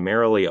think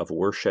primarily of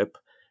worship,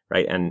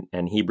 right?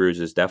 And Hebrews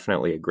is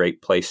definitely a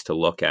great place to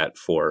look at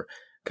for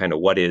kind of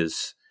what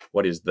is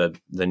the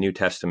New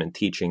Testament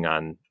teaching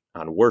on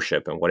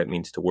worship and what it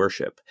means to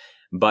worship.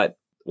 But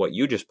what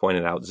you just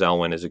pointed out,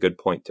 Zelwyn, is a good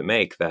point to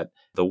make, that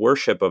the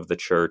worship of the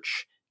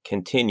church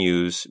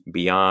continues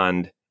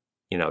beyond,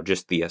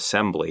 just the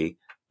assembly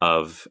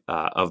of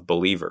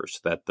believers,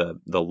 that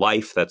the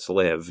life that's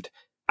lived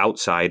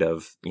outside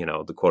of,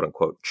 the quote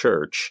unquote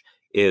church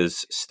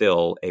is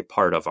still a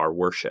part of our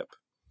worship,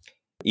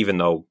 even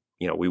though,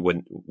 we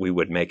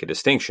would make a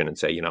distinction and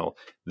say,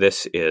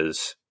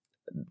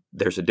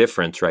 there's a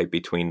difference, right,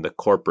 between the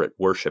corporate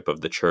worship of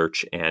the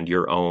church and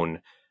your own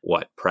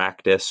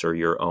practice, or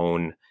your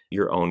own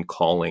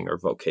calling or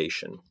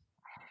vocation.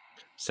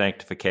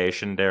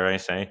 Sanctification, dare I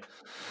say.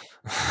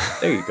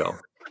 There you go.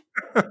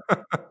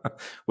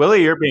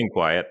 Willie, you're being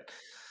quiet.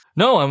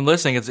 No, I'm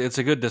listening. It's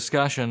a good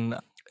discussion.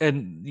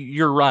 And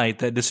you're right,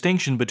 that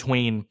distinction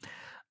between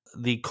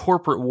the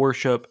corporate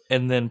worship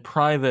and then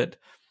private,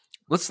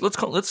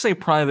 let's say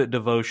private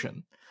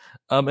devotion.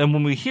 And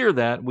when we hear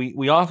that,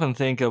 we often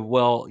think of,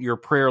 well, your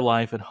prayer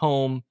life at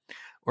home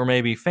or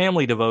maybe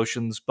family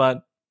devotions,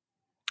 but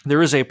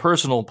there is a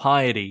personal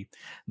piety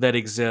that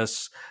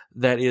exists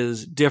that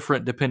is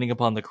different depending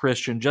upon the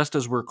Christian. Just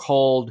as we're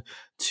called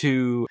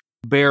to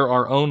bear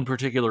our own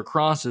particular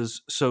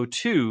crosses, so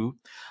too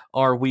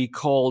are we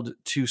called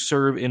to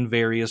serve in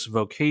various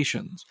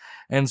vocations.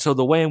 And so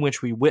the way in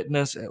which we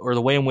witness, or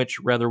the way in which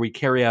rather we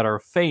carry out our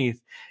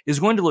faith, is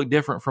going to look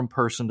different from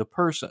person to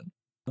person.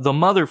 The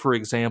mother, for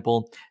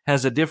example,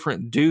 has a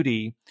different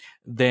duty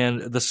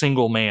than the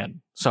single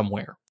man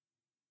somewhere.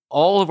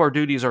 All of our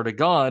duties are to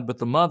God, but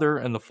the mother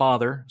and the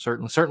father,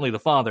 certainly the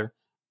father,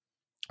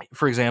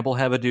 for example,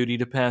 have a duty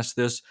to pass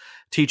this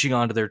teaching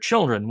on to their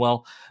children.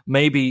 Well,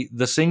 maybe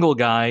the single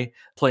guy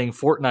playing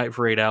Fortnite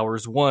for 8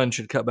 hours, 1,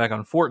 should cut back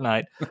on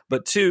Fortnite,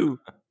 but 2,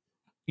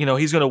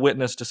 he's going to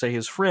witness to, say,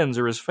 his friends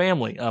or his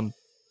family.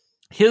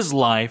 His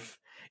life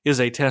is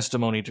a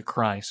testimony to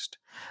Christ.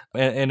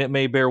 And it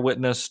may bear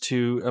witness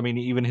to, I mean,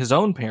 even his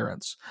own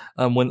parents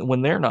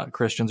when they're not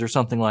Christians or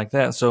something like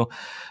that. So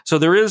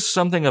there is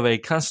something of a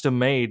custom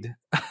made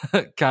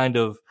kind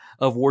of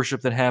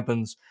worship that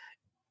happens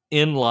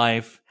in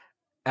life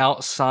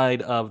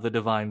outside of the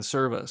divine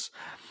service.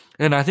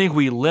 And I think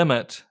we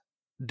limit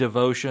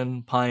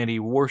devotion, piety,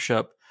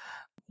 worship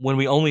when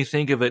we only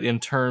think of it in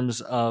terms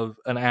of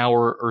an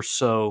hour or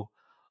so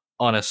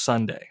on a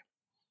Sunday,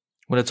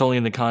 when it's only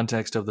in the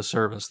context of the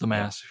service, the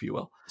Mass, if you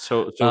will.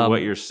 So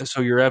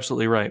you're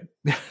absolutely right.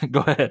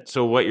 Go ahead.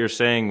 So what you're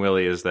saying,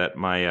 Willie, is that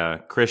my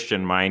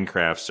Christian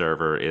Minecraft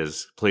server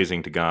is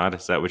pleasing to God.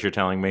 Is that what you're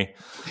telling me?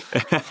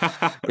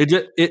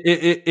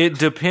 It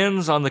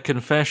depends on the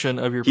confession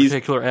of your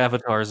particular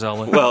avatar,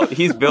 Zelwyn. Well,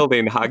 he's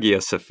building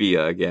Hagia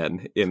Sophia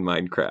again in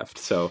Minecraft,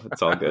 so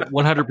it's all good.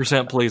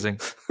 100% pleasing.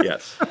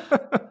 Yes.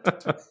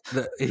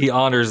 He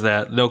honors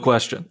that, no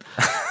question.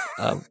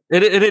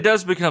 It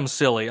does become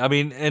silly. I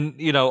mean,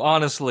 and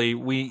honestly,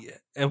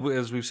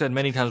 as we've said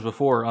many times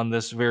before on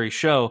this very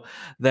show,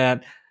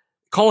 that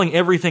calling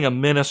everything a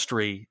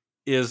ministry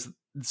is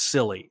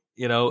silly.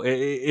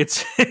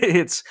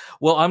 It's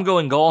well, I'm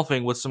going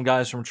golfing with some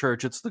guys from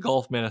church. It's the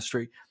golf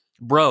ministry.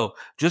 Bro,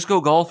 just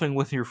go golfing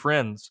with your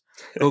friends.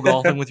 Go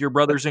golfing with your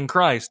brothers in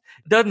Christ.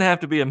 It doesn't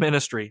have to be a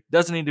ministry. It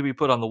doesn't need to be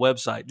put on the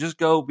website. Just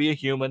go be a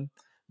human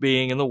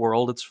being in the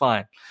world. It's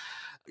fine.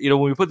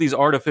 When we put these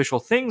artificial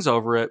things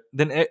over it,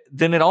 then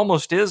it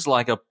almost is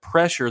like a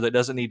pressure that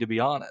doesn't need to be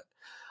on it.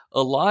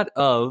 A lot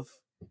of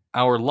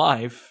our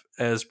life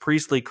as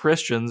priestly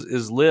Christians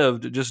is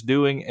lived just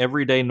doing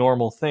everyday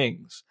normal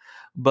things,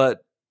 but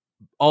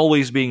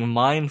always being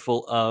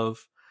mindful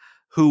of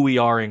who we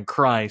are in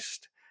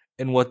Christ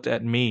and what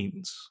that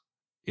means,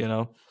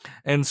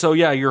 And so,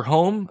 yeah, your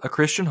home, a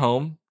Christian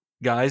home,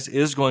 guys,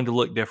 is going to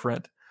look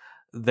different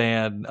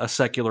than a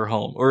secular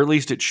home, or at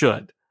least it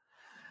should.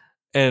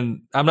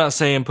 And I'm not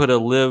saying put a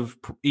live,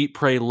 eat,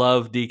 pray,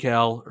 love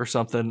decal or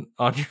something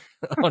on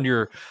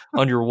your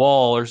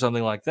wall or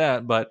something like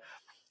that. But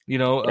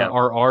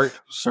our art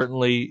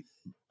certainly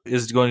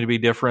is going to be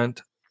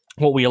different.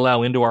 What we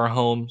allow into our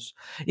homes,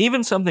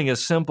 even something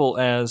as simple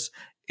as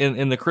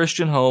in the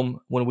Christian home,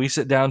 when we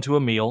sit down to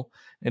a meal,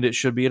 and it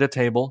should be at a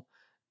table.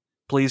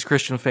 Please,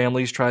 Christian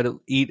families, try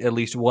to eat at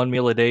least one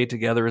meal a day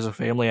together as a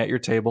family at your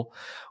table.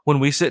 When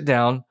we sit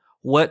down,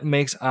 what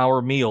makes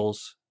our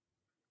meals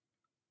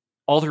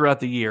all throughout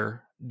the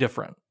year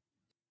different?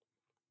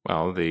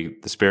 Well, the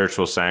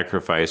spiritual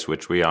sacrifice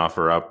which we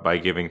offer up by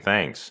giving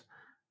thanks.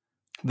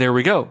 There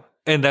we go.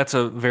 And that's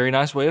a very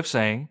nice way of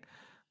saying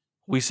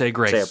we say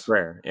grace. Say a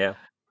prayer, yeah.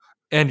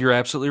 And you're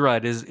absolutely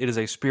right. It is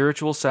a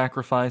spiritual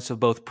sacrifice of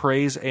both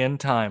praise and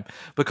time,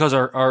 because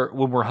our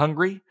when we're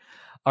hungry,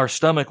 our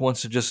stomach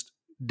wants to just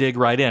dig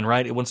right in,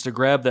 right? It wants to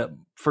grab that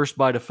first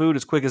bite of food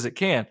as quick as it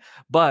can.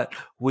 But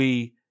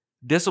we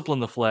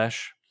discipline the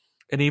flesh,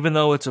 and even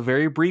though it's a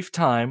very brief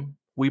time,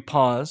 we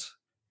pause,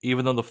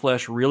 even though the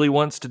flesh really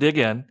wants to dig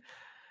in,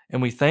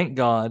 and we thank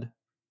God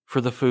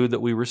for the food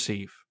that we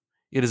receive.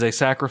 It is a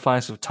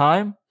sacrifice of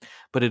time,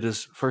 but it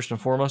is first and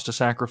foremost a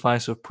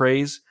sacrifice of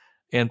praise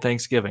and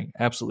thanksgiving.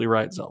 Absolutely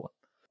right, Zelwyn.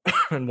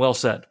 And well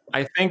said.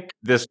 I think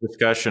this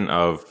discussion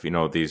of,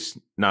 these,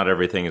 not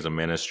everything is a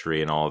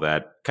ministry and all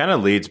that, kind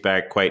of leads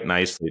back quite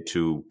nicely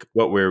to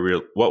what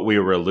we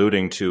were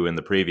alluding to in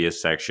the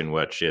previous section,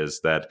 which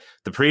is that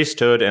the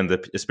priesthood and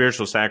the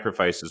spiritual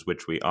sacrifices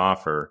which we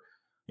offer,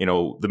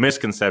 the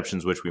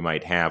misconceptions which we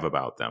might have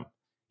about them.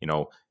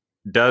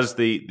 Does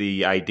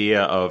the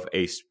idea of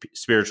a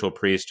spiritual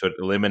priesthood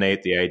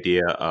eliminate the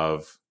idea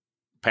of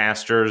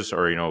pastors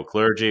or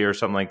clergy or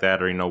something like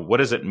that, or what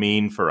does it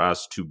mean for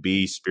us to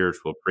be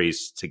spiritual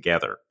priests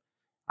together?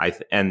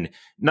 And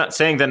not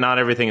saying that not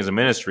everything is a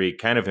ministry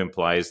kind of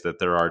implies that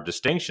there are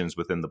distinctions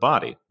within the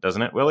body,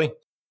 doesn't it, Willie?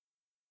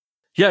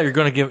 Yeah, you're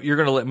going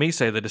to let me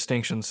say the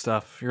distinction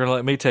stuff. You're going to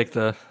let me take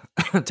the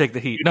take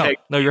the heat.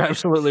 No, you're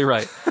absolutely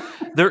right.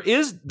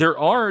 There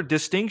are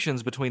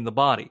distinctions between the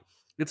body.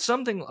 It's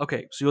something,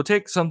 okay, so you'll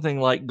take something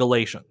like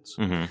Galatians,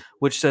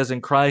 which says in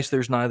Christ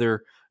there's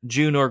neither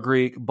Jew nor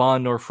Greek,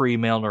 bond nor free,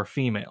 male nor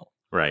female.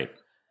 Right.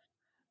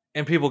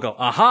 And people go,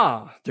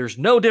 aha, there's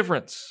no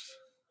difference.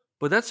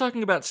 But that's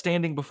talking about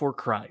standing before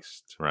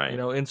Christ. Right.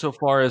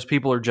 Insofar as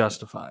people are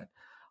justified.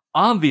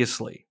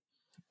 Obviously,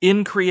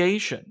 in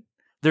creation,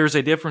 there's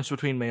a difference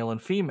between male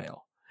and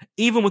female.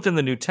 Even within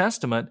the New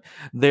Testament,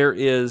 there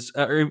is,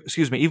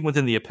 even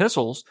within the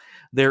epistles,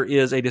 there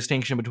is a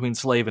distinction between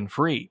slave and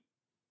free.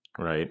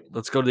 Right.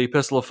 Let's go to the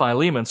Epistle of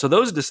Philemon. So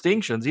those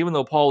distinctions, even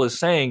though Paul is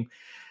saying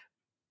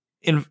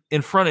in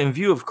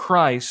view of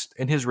Christ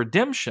and his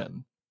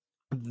redemption,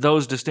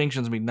 those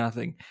distinctions mean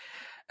nothing.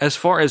 As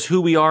far as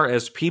who we are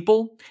as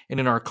people and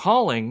in our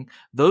calling,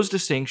 those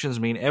distinctions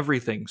mean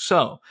everything.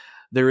 So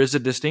there is a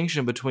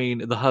distinction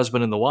between the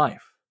husband and the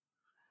wife.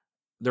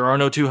 There are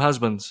no two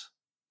husbands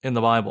in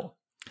the Bible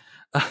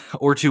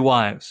or two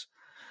wives.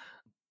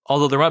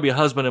 Although there might be a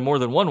husband and more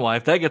than one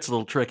wife, that gets a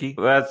little tricky.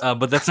 But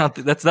that's not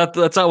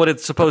what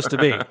it's supposed to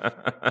be.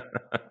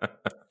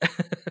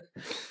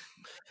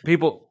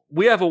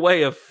 we have a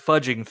way of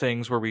fudging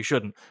things where we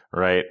shouldn't.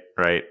 Right.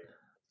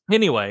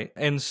 Anyway,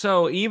 and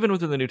so even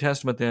within the New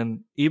Testament,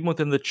 then, even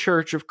within the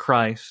Church of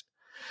Christ,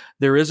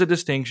 there is a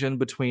distinction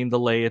between the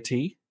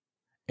laity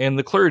and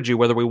the clergy,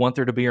 whether we want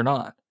there to be or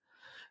not.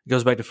 It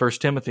goes back to 1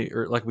 Timothy,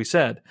 or like we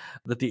said,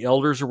 that the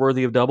elders are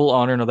worthy of double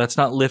honor. No, that's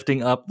not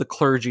lifting up the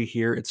clergy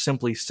here. It's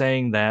simply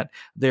saying that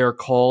they are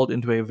called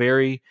into a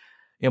very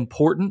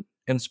important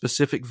and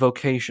specific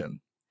vocation.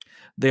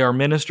 They are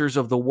ministers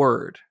of the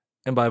word,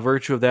 and by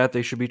virtue of that,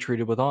 they should be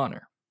treated with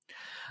honor.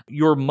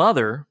 Your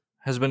mother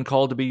has been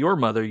called to be your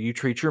mother. You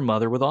treat your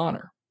mother with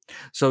honor.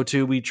 So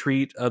too, we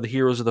treat the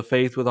heroes of the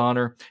faith with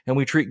honor, and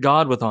we treat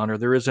God with honor.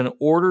 There is an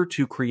order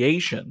to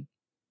creation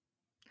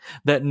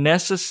that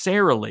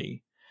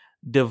necessarily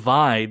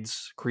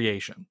divides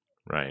creation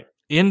Right.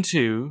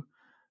 into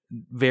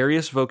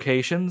various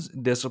vocations,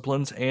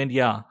 disciplines, and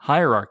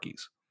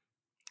hierarchies.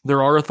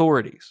 There are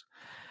authorities.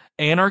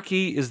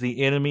 Anarchy is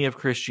the enemy of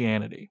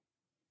Christianity.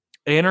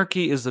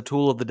 Anarchy is the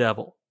tool of the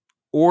devil.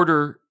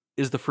 Order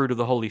is the fruit of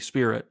the Holy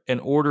Spirit,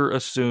 and order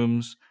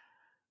assumes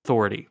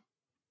authority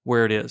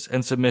where it is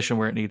and submission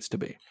where it needs to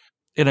be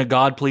in a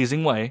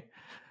God-pleasing way,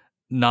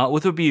 not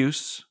with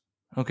abuse,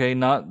 okay,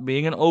 not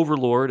being an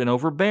overlord and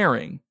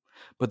overbearing,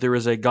 but there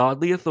is a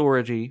godly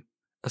authority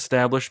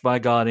established by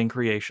God in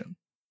creation.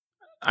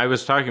 I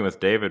was talking with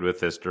David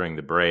with this during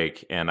the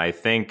break, and I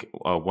think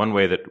one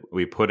way that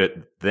we put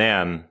it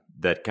then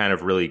that kind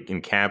of really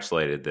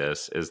encapsulated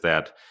this is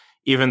that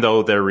even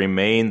though there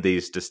remain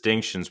these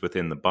distinctions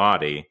within the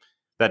body,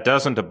 that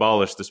doesn't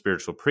abolish the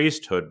spiritual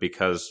priesthood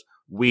because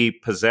we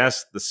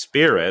possess the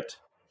Spirit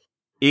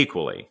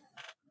equally.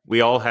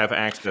 We all have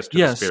access to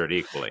the Spirit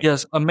equally.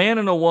 Yes, a man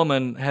and a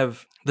woman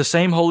have the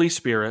same Holy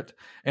Spirit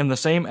and the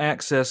same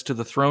access to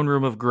the throne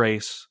room of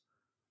grace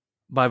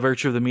by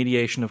virtue of the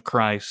mediation of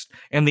Christ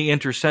and the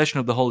intercession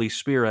of the Holy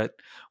Spirit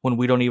when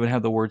we don't even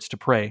have the words to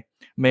pray.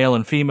 Male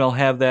and female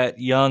have that,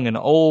 young and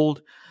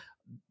old,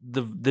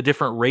 the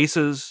different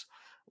races,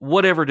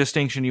 whatever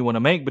distinction you want to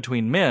make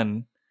between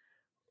men,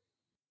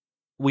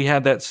 we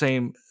have that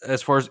same,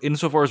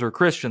 insofar as we're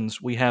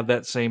Christians, we have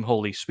that same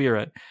Holy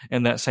Spirit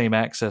and that same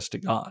access to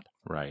God.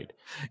 Right.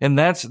 And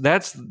that's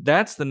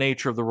the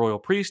nature of the royal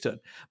priesthood.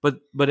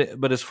 But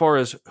as far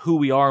as who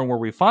we are and where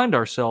we find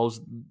ourselves,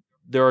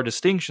 there are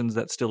distinctions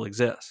that still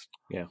exist.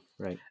 Yeah,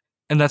 right.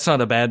 And that's not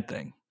a bad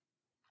thing.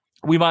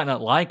 We might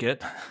not like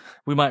it.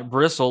 We might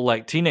bristle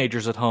like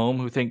teenagers at home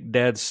who think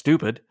dad's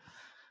stupid.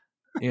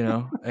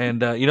 And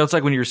it's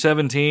like when you're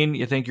 17,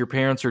 you think your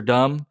parents are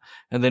dumb,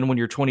 and then when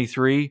you're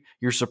 23,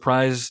 you're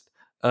surprised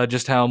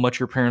just how much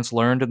your parents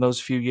learned in those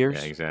few years.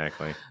 Yeah,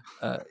 exactly.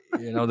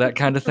 That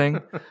kind of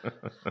thing.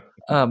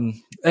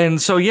 And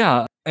so,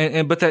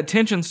 but that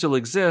tension still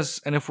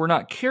exists, and if we're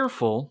not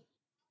careful,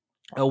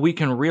 we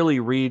can really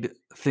read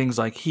things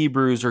like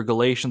Hebrews or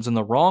Galatians in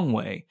the wrong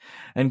way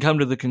and come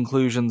to the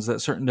conclusions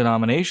that certain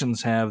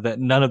denominations have that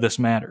none of this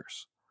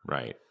matters.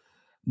 Right.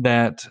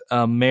 That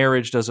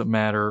marriage doesn't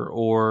matter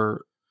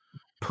or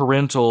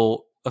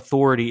parental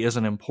authority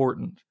isn't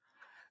important.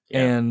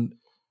 Yeah. And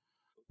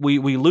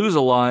we lose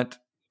a lot,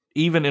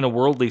 even in a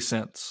worldly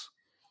sense,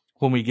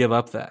 when we give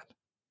up that.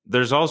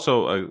 There's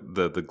also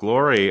the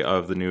glory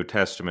of the New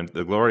Testament,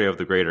 the glory of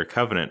the Greater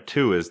Covenant,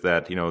 too, is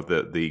that,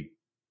 the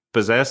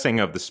possessing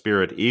of the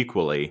Spirit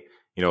equally,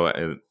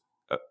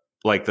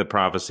 like the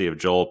prophecy of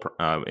Joel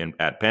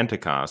at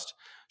Pentecost,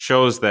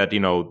 shows that,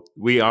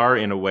 we are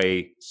in a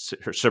way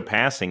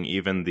surpassing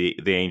even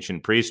the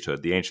ancient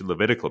priesthood, the ancient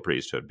Levitical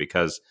priesthood,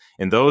 because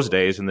in those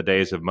days, in the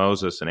days of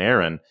Moses and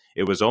Aaron,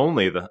 it was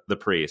only the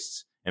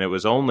priests and it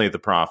was only the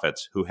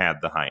prophets who had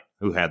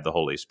the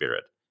Holy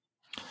Spirit.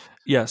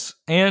 Yes,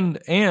 and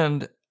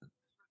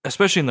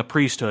especially in the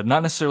priesthood,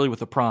 not necessarily with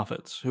the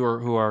prophets who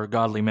are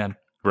godly men,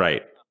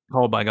 right,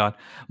 called by God,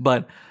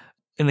 but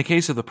in the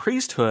case of the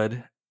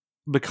priesthood,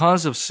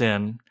 because of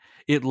sin,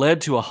 it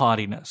led to a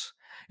haughtiness.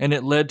 And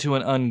it led to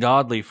an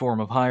ungodly form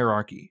of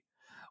hierarchy,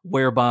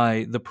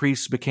 whereby the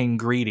priests became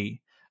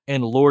greedy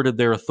and lorded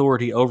their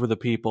authority over the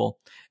people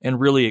and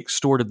really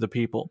extorted the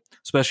people,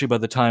 especially by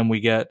the time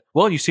we get,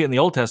 you see it in the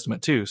Old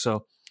Testament too,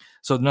 so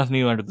nothing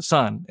new under the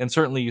sun. And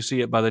certainly you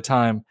see it by the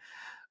time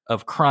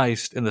of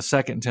Christ in the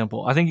Second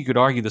Temple. I think you could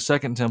argue the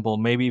Second Temple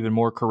may be even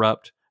more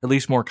corrupt, at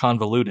least more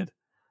convoluted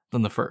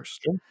than the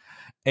first. Sure.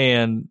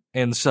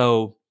 And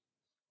so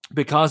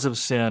because of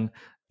sin,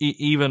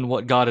 even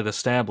what God had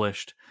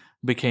established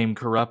became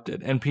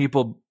corrupted. And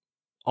people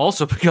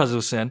also, because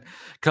of sin,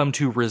 come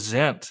to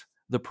resent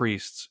the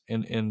priests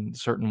in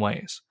certain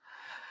ways.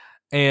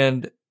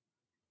 And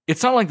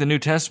it's not like the New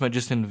Testament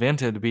just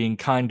invented being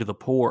kind to the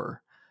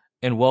poor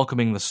and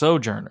welcoming the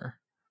sojourner.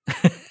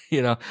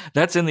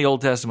 That's in the Old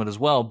Testament as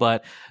well,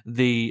 but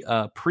the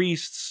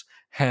priests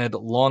had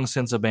long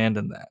since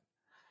abandoned that.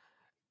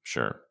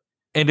 Sure.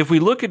 And if we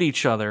look at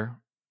each other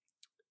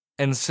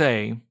and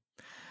say,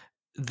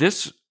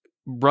 this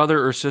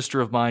brother or sister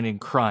of mine in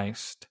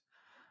Christ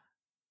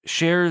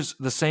shares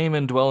the same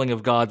indwelling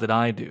of God that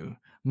I do,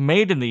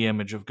 made in the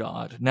image of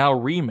God, now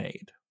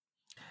remade.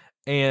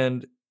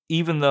 And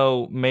even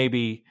though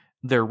maybe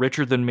they're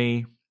richer than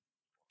me,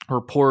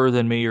 or poorer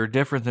than me, or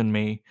different than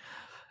me.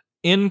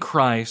 In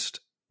Christ,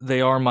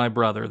 they are my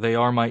brother. They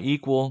are my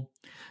equal,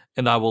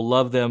 and I will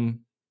love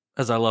them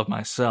as I love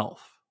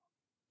myself.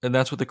 And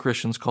that's what the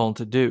Christian's called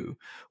to do.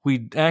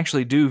 We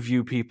actually do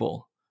view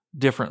people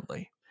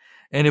differently.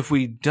 And if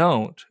we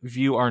don't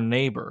view our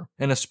neighbor,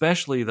 and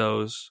especially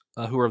those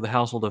who are of the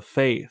household of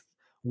faith,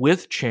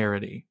 with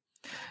charity,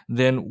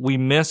 then we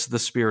miss the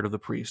spirit of the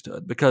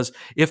priesthood. Because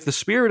if the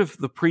spirit of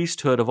the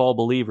priesthood of all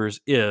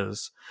believers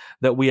is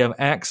that we have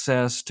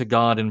access to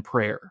God in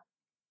prayer,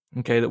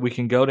 okay, that we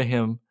can go to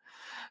Him,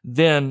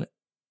 then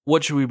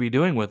what should we be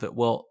doing with it?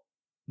 Well,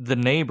 the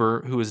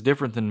neighbor who is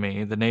different than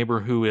me, the neighbor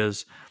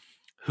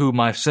who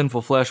my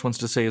sinful flesh wants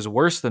to say is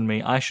worse than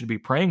me, I should be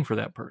praying for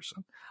that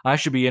person. I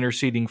should be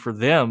interceding for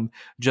them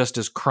just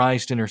as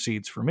Christ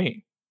intercedes for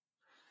me.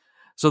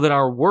 So that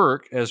our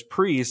work as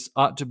priests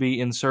ought to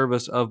be in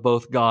service of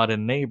both God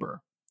and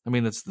neighbor. I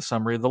mean, that's the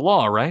summary of the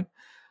law, right?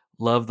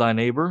 Love thy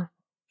neighbor,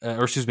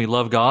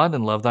 love God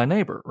and love thy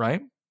neighbor,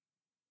 right?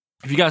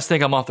 If you guys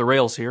think I'm off the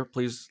rails here,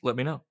 please let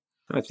me know.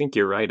 I think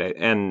you're right,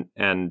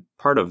 and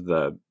part of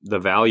the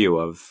value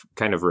of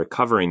kind of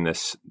recovering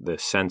this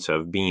sense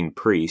of being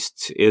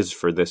priests is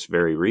for this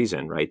very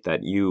reason, right?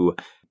 That you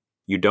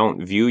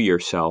don't view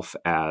yourself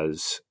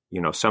as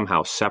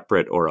somehow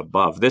separate or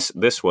above.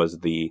 This was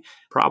the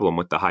problem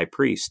with the high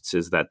priests,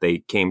 is that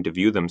they came to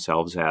view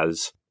themselves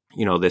as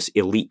this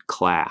elite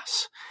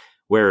class,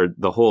 where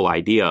the whole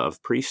idea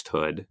of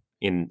priesthood,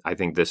 I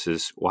think this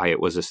is why it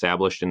was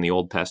established in the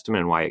Old Testament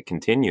and why it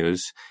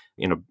continues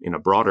in a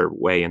broader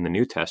way in the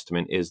New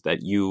Testament, is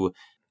that you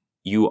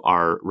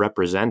are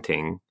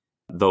representing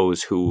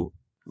those who,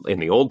 in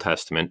the Old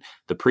Testament,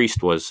 the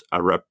priest was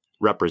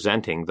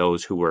representing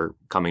those who were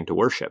coming to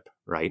worship,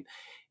 right?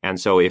 And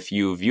so if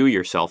you view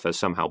yourself as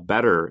somehow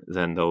better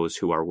than those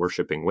who are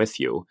worshiping with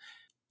you,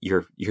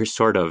 you're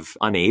sort of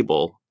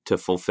unable to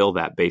fulfill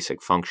that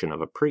basic function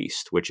of a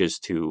priest, which is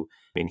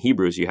in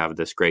Hebrews, you have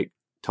this great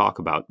talk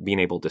about being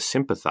able to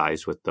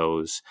sympathize with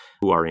those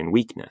who are in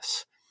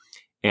weakness.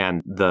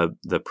 And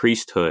the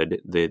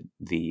priesthood,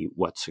 the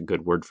what's a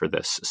good word for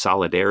this?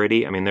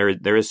 Solidarity. I mean,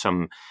 there is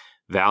some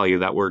value,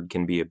 that word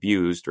can be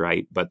abused,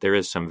 right? But there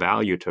is some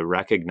value to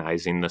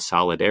recognizing the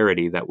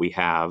solidarity that we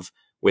have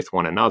with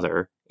one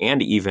another,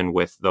 and even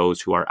with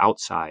those who are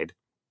outside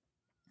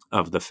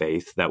of the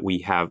faith, that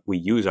we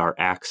use our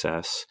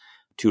access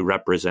to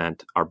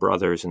represent our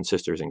brothers and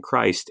sisters in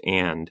Christ,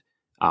 and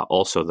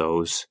also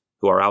those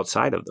who are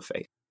outside of the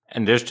faith.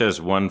 And just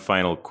as one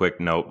final quick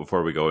note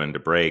before we go into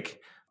break,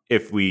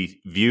 if we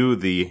view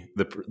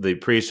the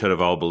priesthood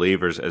of all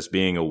believers as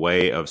being a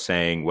way of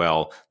saying,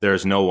 well,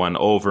 there's no one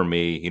over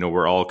me,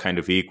 we're all kind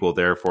of equal,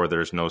 therefore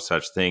there's no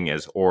such thing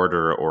as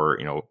order or,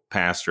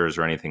 pastors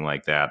or anything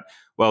like that.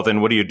 Well,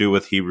 then what do you do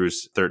with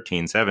Hebrews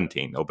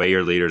 13:17? Obey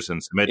your leaders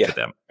and submit to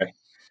them. Right.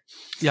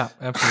 Yeah,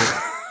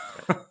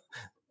 absolutely.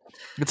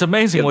 It's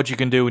amazing what you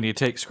can do when you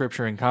take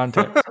scripture in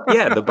context.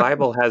 Yeah, the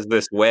Bible has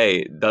this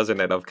way,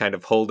 doesn't it, of kind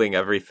of holding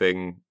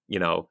everything,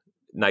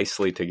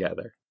 nicely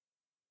together.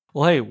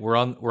 Well, hey, we're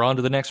on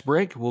to the next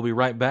break. We'll be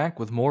right back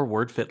with more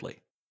Word Fitly.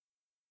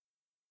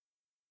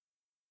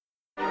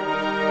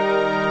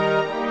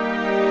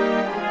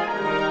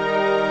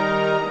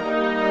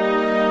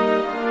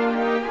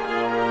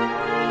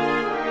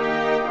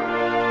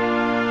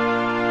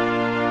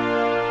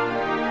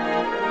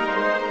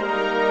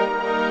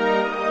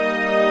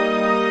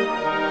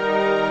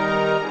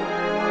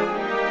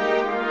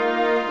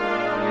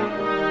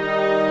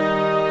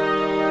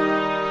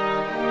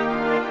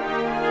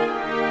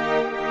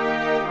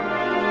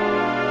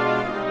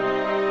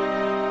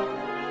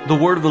 The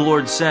word of the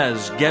Lord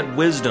says, "Get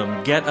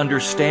wisdom, get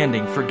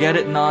understanding, forget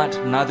it not,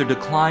 neither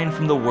decline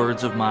from the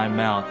words of my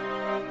mouth."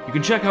 You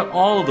can check out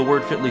all of the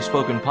Word Fitly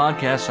Spoken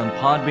podcasts on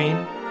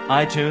Podbean,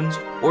 iTunes,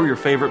 or your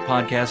favorite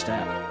podcast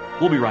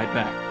app. We'll be right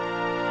back.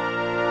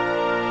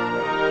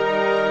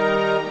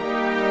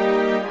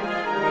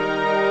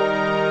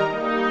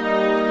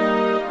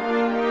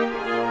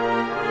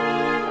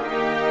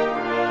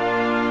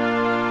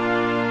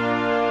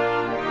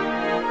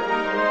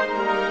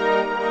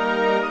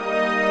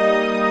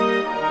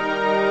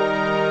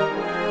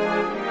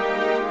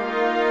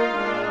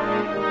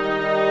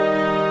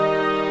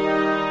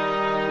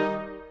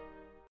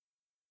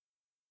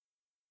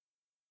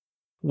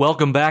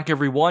 Welcome back,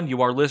 everyone.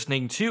 You are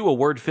listening to A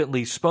Word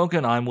Fitly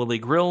Spoken. I'm Willie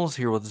Grills,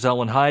 here with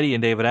Zelwyn Heidi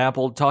and David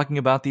Apple, talking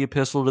about the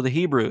Epistle to the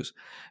Hebrews.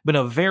 Been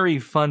a very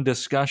fun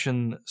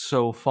discussion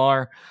so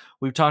far.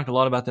 We've talked a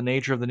lot about the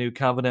nature of the New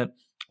Covenant,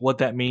 what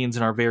that means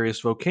in our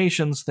various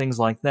vocations, things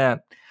like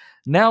that.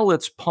 Now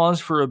let's pause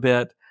for a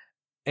bit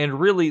and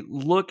really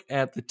look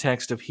at the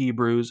text of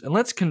Hebrews, and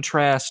let's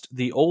contrast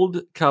the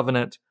Old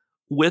Covenant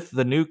with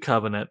the New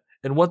Covenant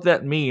and what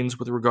that means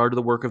with regard to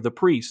the work of the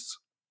priests.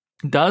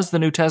 Does the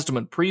New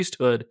Testament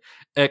priesthood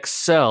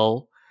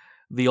excel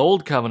the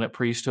Old Covenant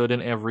priesthood in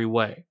every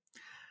way?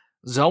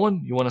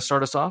 Zelwyn, you want to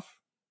start us off?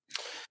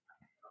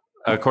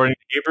 According to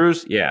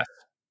Hebrews, yes.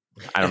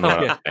 I don't know what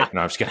Okay. I'm saying.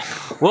 No, I'm just kidding.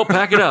 Well,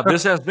 pack it up.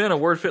 This has been a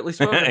word fitly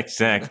spoken.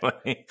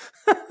 Exactly.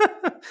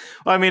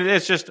 Well, I mean,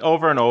 it's just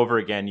over and over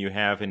again. You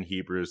have in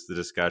Hebrews the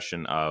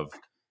discussion of,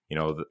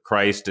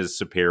 Christ is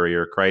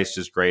superior. Christ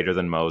is greater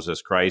than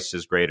Moses. Christ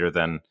is greater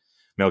than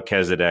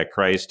Melchizedek.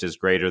 Christ is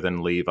greater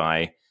than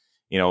Levi.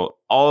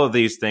 All of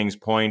these things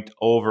point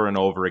over and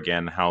over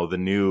again how the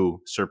new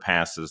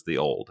surpasses the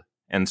old.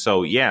 And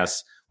so,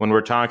 yes, when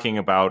we're talking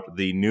about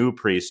the new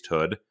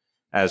priesthood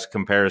as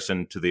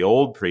comparison to the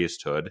old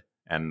priesthood,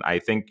 and I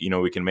think,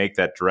 we can make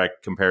that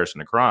direct comparison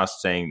across,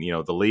 saying,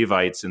 the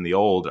Levites in the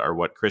old are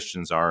what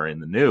Christians are in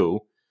the new.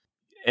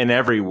 In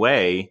every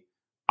way,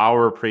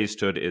 our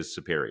priesthood is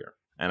superior.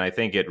 And I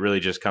think it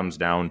really just comes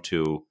down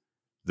to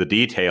the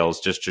details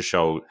just to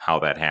show how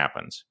that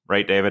happens.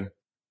 Right, David?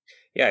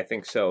 Yeah, I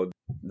think so.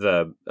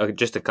 The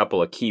just a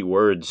couple of key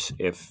words.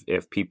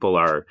 If people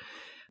are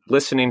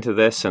listening to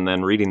this and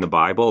then reading the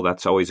Bible,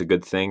 that's always a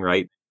good thing,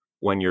 right?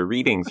 When you're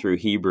reading through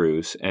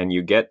Hebrews and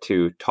you get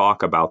to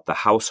talk about the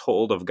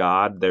household of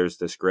God, there's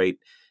this great,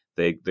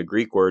 the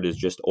Greek word is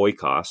just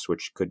oikos,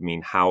 which could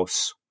mean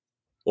house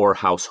or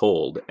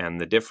household. And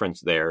the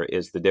difference there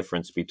is the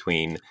difference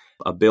between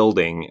a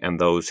building and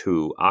those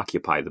who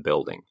occupy the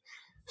building.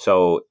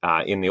 So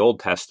in the Old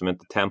Testament,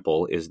 the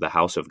temple is the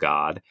house of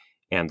God,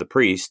 and the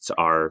priests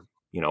are,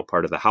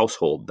 part of the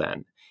household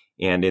then.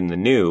 And in the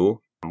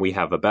New, we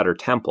have a better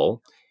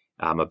temple,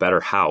 a better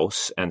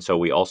house, and so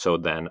we also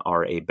then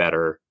are a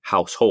better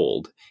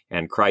household.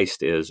 And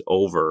Christ is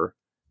over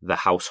the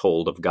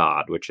household of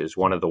God, which is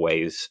one of the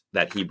ways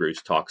that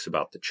Hebrews talks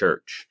about the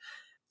church.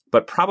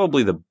 But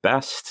probably the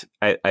best,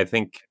 I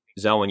think,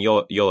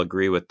 Zelwyn, you'll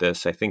agree with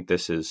this. I think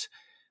this is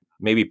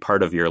maybe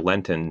part of your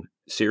Lenten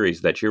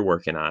series that you're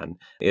working on,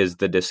 is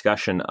the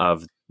discussion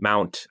of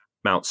Mount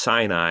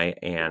Sinai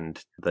and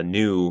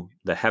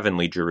the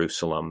heavenly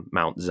Jerusalem,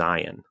 Mount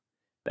Zion.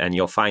 And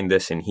you'll find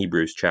this in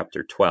Hebrews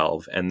chapter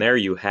 12. And there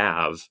you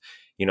have,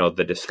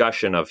 the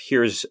discussion of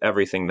here's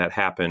everything that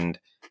happened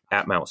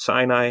at Mount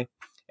Sinai,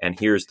 and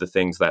here's the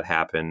things that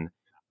happen,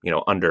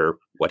 under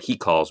what he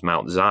calls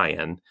Mount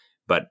Zion.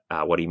 But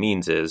what he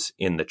means is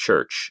in the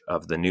church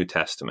of the New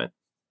Testament.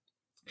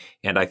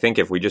 And I think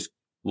if we just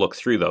look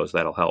through those,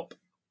 that'll help.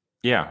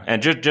 Yeah,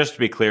 and just to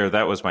be clear,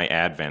 that was my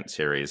Advent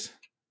series.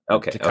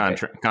 Okay.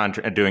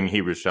 Doing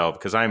Hebrews 12,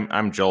 because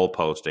I'm Joel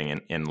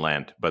posting in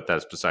Lent, but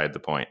that's beside the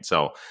point.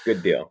 So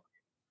good deal.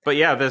 But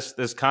yeah,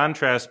 this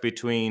contrast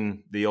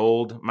between the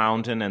old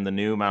mountain and the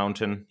new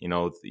mountain.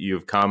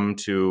 You've come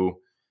to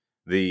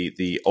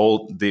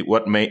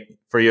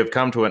for you have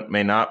come to what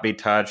may not be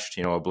touched.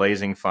 A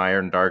blazing fire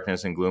and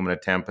darkness and gloom and a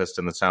tempest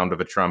and the sound of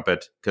a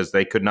trumpet, because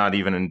they could not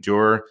even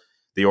endure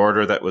the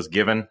order that was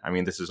given. I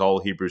mean, this is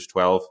all Hebrews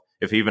 12.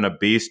 If even a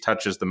beast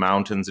touches the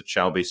mountains, it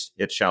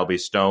shall be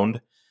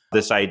stoned.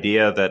 This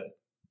idea that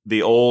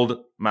the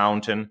old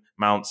mountain,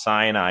 Mount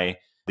Sinai,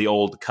 the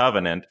old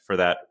covenant for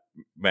that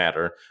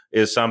matter,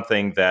 is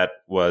something that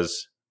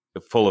was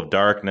full of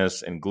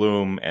darkness and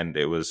gloom, and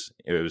it was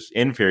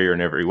inferior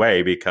in every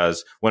way,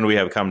 because when we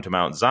have come to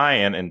Mount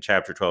Zion in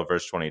chapter 12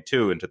 verse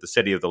 22, into the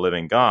city of the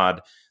living God,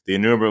 the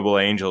innumerable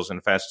angels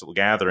in festal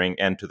gathering,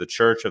 and to the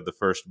church of the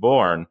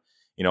firstborn,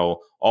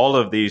 all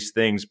of these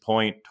things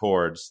point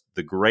towards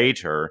the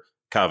greater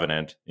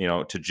covenant,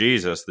 to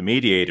Jesus, the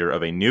mediator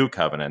of a new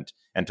covenant,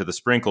 and to the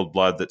sprinkled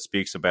blood that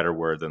speaks a better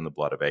word than the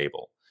blood of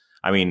Abel.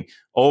 I mean,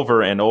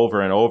 over and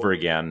over and over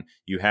again,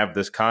 you have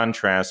this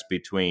contrast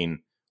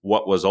between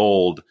what was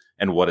old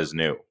and what is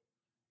new,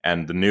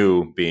 and the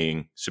new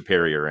being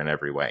superior in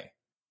every way.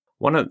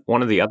 One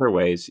of the other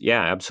ways,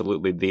 yeah,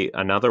 absolutely.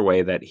 Another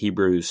way that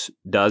Hebrews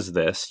does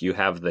this, you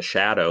have the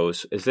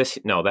shadows.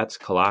 That's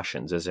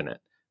Colossians, isn't it?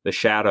 The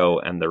shadow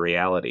and the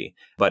reality.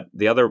 But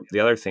the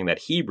other thing that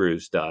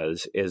Hebrews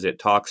does is it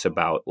talks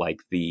about, like,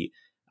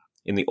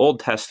 in the Old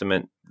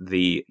Testament,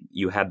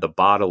 you had the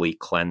bodily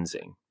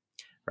cleansing,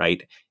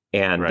 right?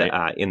 And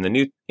right. In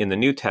the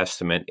New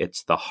Testament,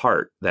 it's the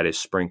heart that is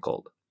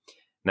sprinkled.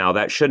 Now,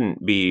 that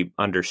shouldn't be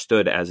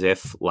understood as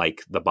if,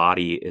 like, the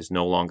body is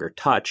no longer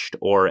touched,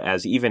 or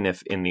as even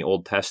if in the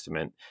Old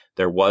Testament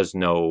there was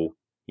no,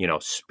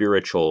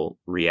 spiritual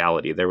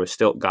reality. There was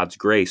still, God's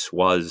grace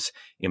was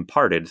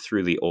imparted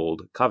through the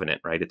Old Covenant,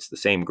 right? It's the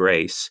same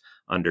grace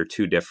under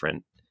two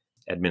different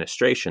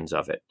administrations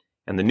of it.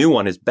 And the new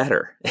one is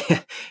better.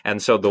 And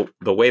so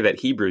the way that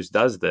Hebrews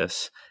does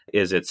this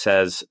is it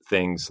says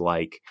things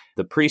like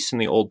the priests in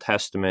the Old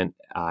Testament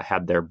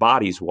had their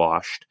bodies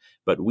washed,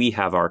 but we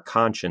have our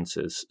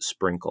consciences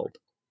sprinkled.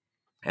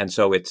 And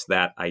so it's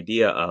that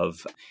idea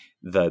of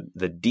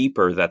the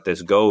deeper that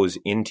this goes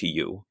into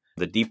you,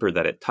 the deeper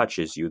that it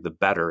touches you, the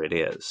better it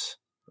is,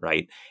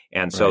 right?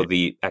 And so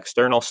the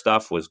external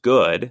stuff was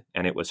good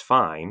and it was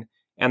fine.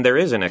 And there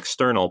is an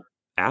external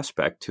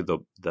aspect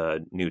to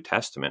the New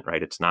Testament,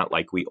 right? It's not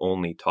like we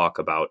only talk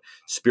about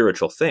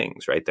spiritual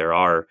things, right?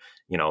 There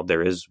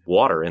is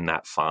water in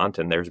that font,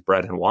 and there's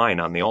bread and wine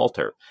on the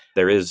altar.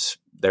 There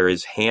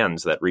is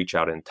hands that reach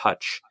out and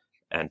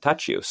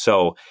touch you.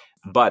 So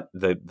But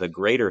the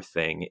greater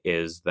thing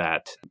is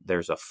that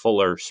there's a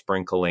fuller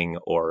sprinkling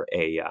or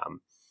a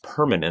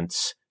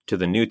permanence to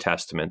the New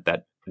Testament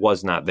that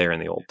was not there in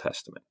the Old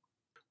Testament.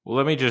 Well,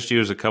 let me just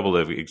use a couple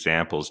of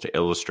examples to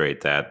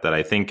illustrate that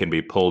I think can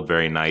be pulled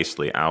very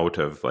nicely out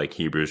of like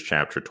Hebrews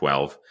chapter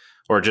 12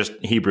 or just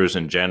Hebrews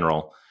in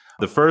general.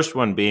 The first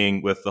one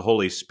being with the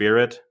Holy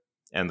Spirit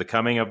and the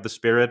coming of the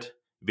Spirit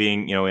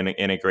being,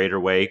 in a greater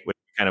way, which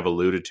we kind of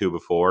alluded to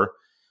before.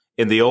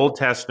 In the Old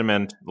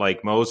Testament,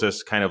 like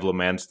Moses kind of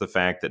laments the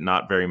fact that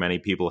not very many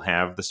people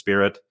have the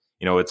Spirit.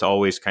 It's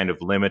always kind of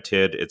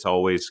limited. It's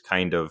always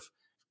kind of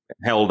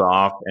held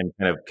off and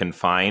kind of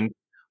confined.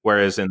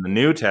 Whereas in the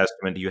New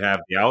Testament, you have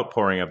the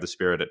outpouring of the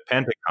Spirit at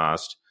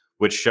Pentecost,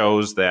 which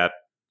shows that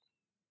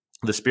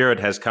the Spirit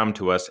has come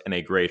to us in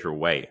a greater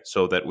way,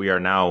 so that we are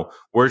now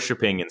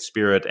worshiping in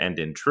spirit and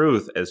in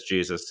truth, as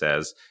Jesus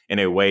says, in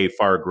a way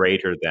far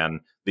greater than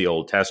the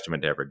Old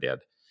Testament ever did.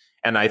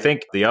 And I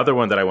think the other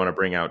one that I want to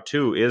bring out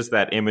too is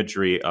that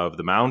imagery of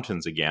the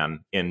mountains again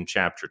in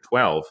chapter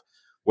 12,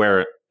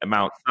 where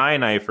Mount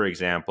Sinai, for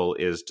example,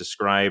 is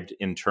described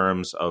in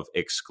terms of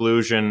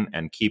exclusion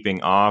and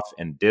keeping off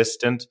and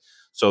distant,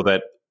 so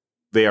that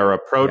they are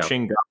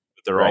approaching God,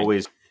 but they're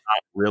always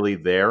not really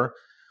there.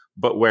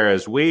 But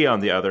whereas we,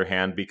 on the other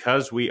hand,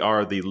 because we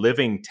are the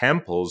living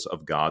temples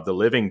of God, the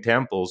living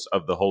temples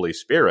of the Holy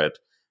Spirit,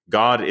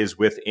 God is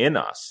within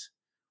us,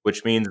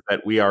 which means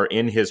that we are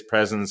in his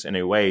presence in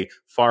a way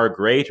far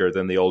greater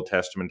than the Old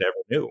Testament ever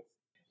knew.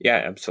 Yeah,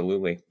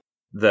 absolutely.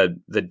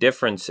 The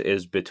difference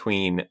is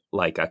between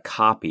like a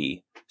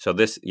copy. So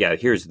this,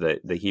 here's the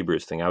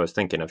Hebrews thing. I was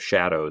thinking of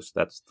shadows.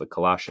 That's the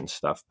Colossians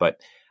stuff.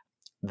 But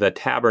the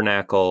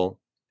tabernacle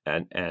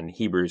and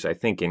Hebrews, I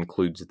think,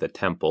 includes the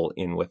temple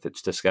in with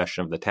its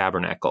discussion of the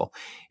tabernacle,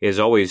 is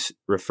always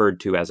referred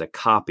to as a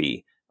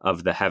copy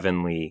of the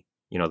heavenly,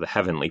 the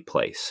heavenly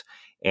place.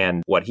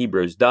 And what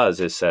Hebrews does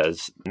is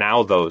says,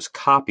 now those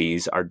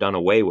copies are done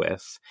away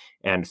with,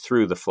 and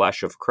through the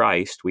flesh of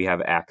Christ, we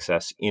have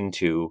access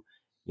into,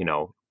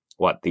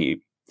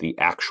 the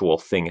actual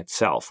thing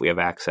itself. We have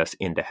access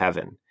into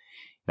heaven.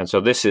 And so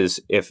this is,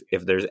 if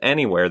there's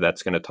anywhere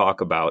that's going to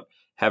talk about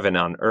heaven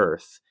on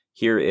earth,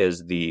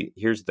 here's the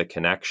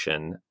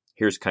connection.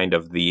 Here's kind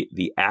of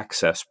the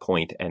access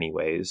point,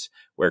 anyways,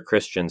 where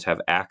Christians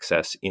have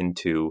access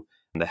into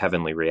the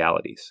heavenly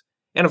realities.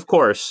 And of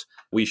course,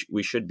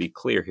 we should be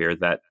clear here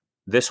that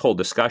this whole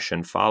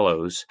discussion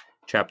follows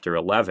chapter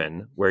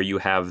 11, where you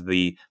have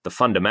the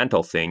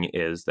fundamental thing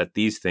is that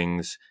these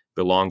things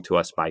belong to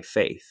us by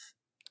faith,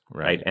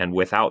 right? And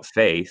without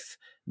faith,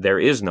 there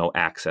is no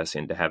access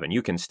into heaven.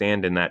 You can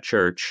stand in that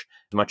church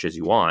as much as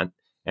you want,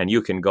 and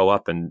you can go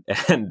up and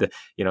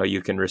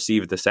you can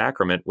receive the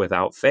sacrament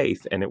without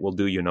faith, and it will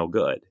do you no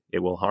good. It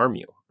will harm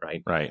you,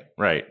 right?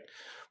 Right.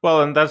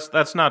 Well, and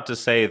that's not to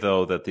say,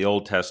 though, that the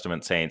Old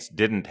Testament saints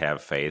didn't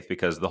have faith,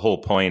 because the whole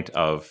point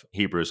of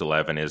Hebrews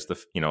 11 is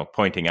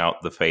pointing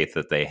out the faith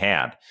that they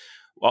had.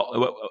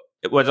 Well,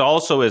 what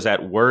also is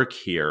at work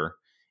here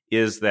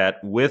is that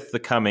with the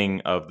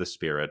coming of the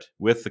Spirit,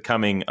 with the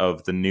coming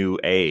of the new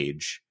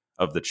age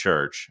of the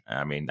church,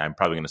 I mean, I'm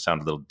probably going to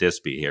sound a little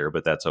dispy here,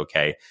 but that's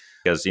okay,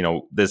 because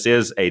this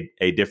is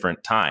a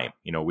different time.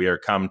 We are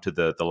come to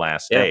the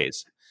last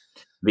days.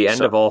 The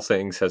end of all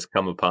things has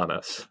come upon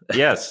us.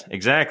 Yes,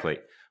 exactly.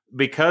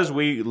 Because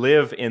we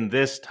live in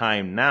this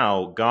time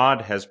now,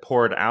 God has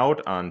poured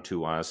out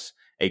onto us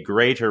a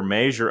greater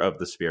measure of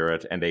the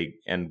Spirit,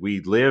 and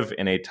we live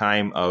in a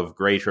time of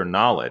greater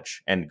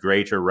knowledge and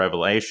greater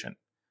revelation.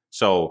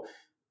 So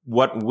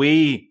what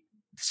we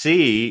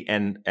see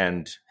and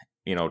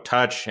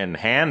touch and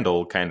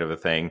handle, kind of a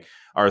thing,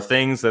 are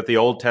things that the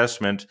Old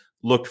Testament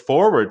looked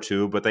forward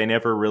to, but they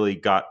never really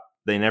got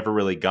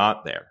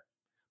there.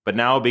 But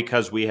now,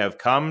 because we have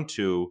come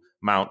to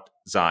Mount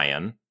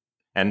Zion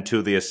and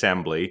to the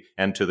assembly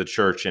and to the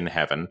church in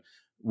heaven,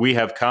 we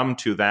have come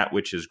to that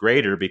which is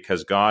greater,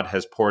 because God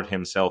has poured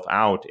himself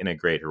out in a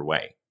greater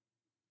way.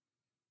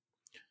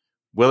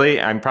 Willie,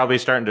 I'm probably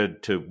starting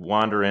to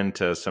wander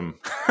into some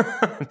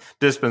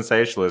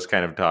dispensationalist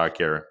kind of talk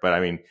here, but I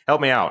mean, help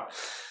me out.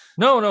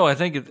 No, I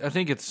think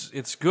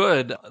it's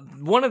good.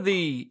 One of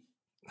the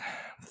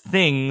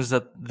things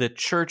that the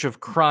Church of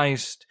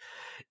Christ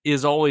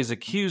is always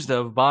accused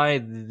of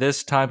by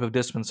this type of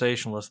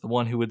dispensationalist, the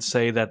one who would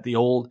say that the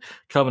old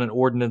covenant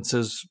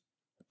ordinances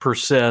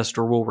persist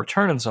or will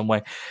return in some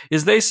way,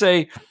 is they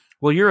say,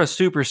 well, you're a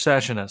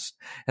supersessionist.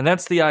 And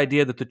that's the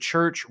idea that the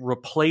church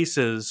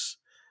replaces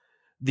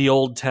the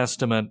Old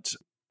Testament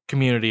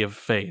community of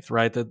faith,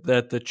 right?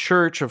 That the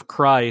Church of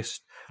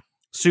Christ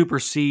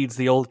supersedes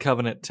the old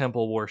covenant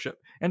temple worship.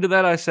 And to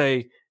that I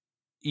say,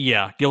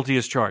 yeah, guilty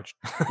as charged.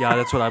 Yeah,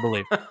 that's what I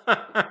believe.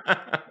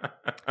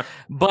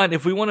 But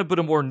if we want to put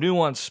a more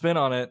nuanced spin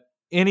on it,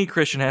 any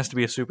Christian has to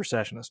be a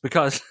supersessionist,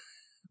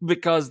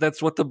 because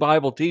that's what the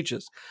Bible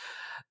teaches.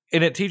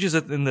 And it teaches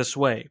it in this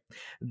way,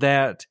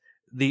 that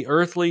the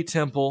earthly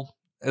temple,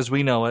 as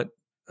we know it,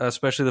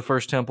 especially the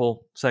first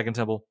temple, second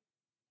temple,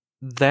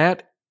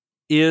 that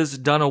is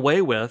done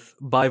away with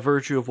by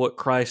virtue of what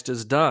Christ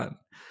has done.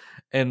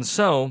 And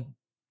so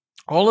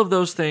all of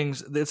those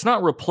things, it's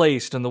not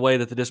replaced in the way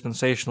that the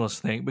dispensationalists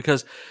think,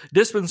 because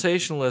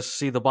dispensationalists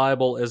see the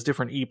Bible as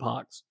different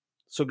epochs.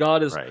 So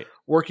God is Right.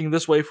 working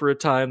this way for a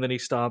time, then he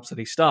stops, and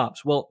he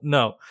stops. Well,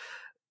 no.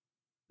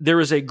 There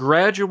is a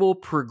gradual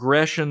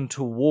progression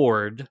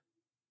toward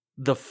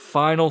the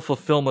final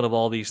fulfillment of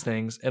all these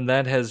things, and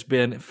that has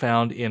been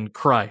found in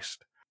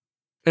Christ.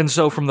 And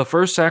so from the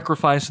first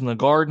sacrifice in the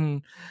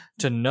garden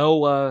to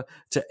Noah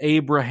to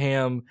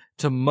Abraham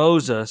to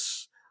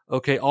Moses,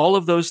 okay, all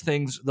of those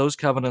things, those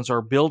covenants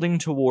are building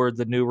toward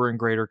the newer and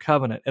greater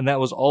covenant. And that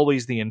was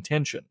always the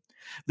intention.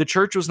 The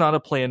church was not a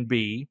plan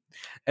B,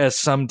 as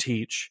some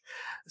teach.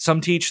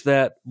 Some teach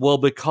that, well,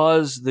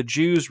 because the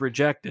Jews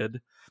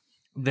rejected,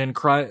 then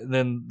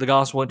the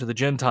gospel went to the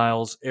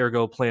Gentiles,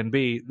 ergo plan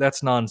B.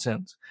 That's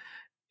nonsense.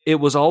 It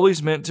was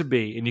always meant to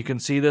be, and you can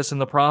see this in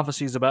the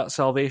prophecies about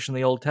salvation in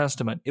the Old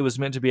Testament. It was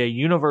meant to be a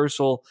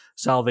universal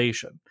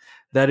salvation.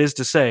 That is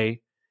to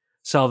say,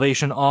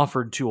 salvation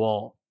offered to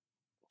all,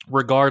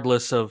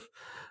 regardless of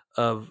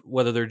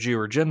whether they're Jew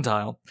or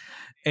Gentile.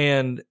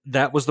 And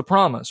that was the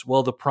promise.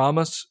 Well, the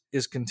promise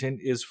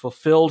is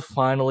fulfilled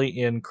finally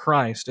in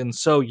Christ. And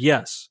so,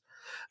 yes,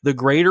 the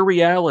greater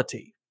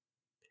reality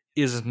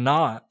is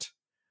not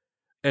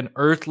an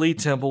earthly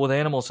temple with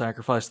animal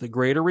sacrifice. The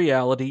greater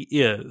reality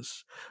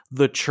is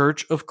the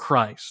church of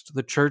Christ,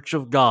 the church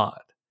of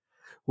God,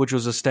 which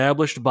was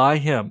established by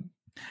him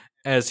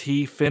as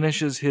he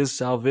finishes his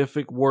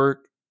salvific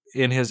work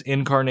in his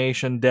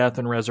incarnation, death,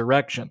 and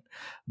resurrection.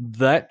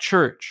 That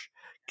church,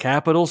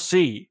 capital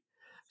C,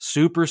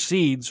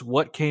 supersedes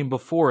what came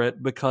before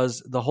it,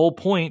 because the whole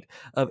point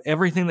of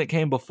everything that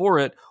came before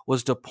it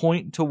was to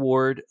point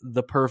toward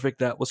the perfect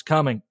that was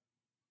coming.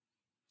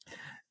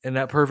 And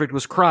that perfect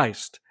was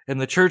Christ and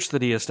the church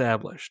that he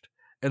established.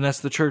 And that's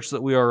the church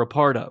that we are a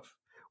part of.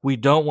 We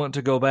don't want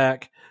to go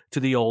back to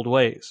the old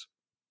ways.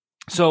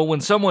 So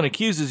when someone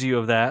accuses you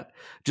of that,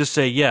 just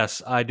say,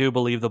 yes, I do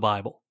believe the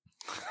Bible.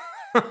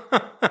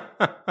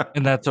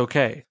 And that's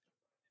okay.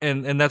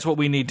 And that's what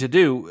we need to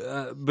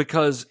do,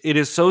 because it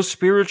is so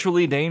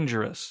spiritually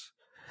dangerous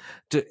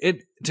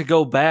to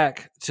go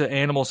back to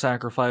animal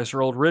sacrifice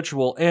or old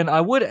ritual. And I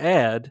would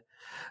add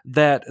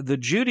that the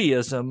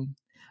Judaism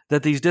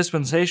that these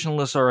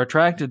dispensationalists are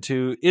attracted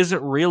to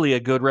isn't really a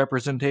good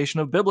representation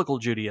of biblical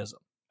Judaism.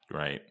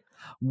 Right.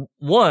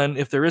 One,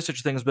 if there is such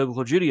a thing as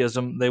biblical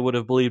Judaism, they would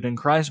have believed in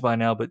Christ by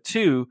now. But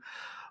two,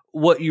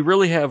 what you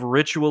really have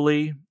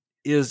ritually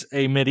is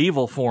a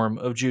medieval form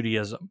of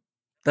Judaism.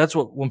 That's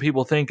what, when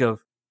people think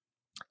of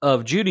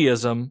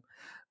Judaism,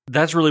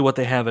 that's really what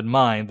they have in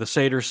mind. The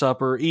Seder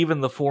supper,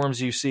 even the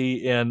forms you see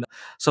in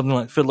something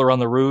like Fiddler on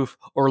the Roof,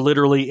 or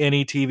literally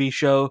any TV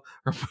show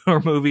or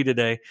movie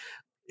today,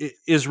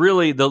 is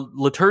really the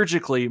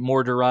liturgically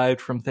more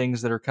derived from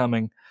things that are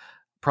coming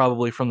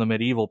probably from the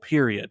medieval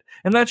period.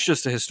 And that's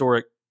just a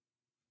historic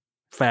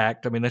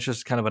fact. I mean, that's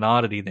just kind of an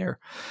oddity there.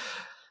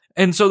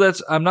 And so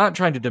I'm not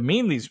trying to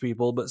demean these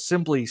people, but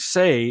simply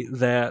say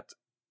that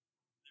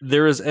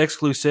there is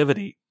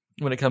exclusivity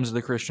when it comes to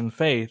the Christian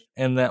faith,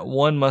 and that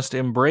one must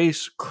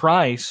embrace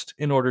Christ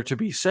in order to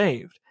be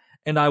saved.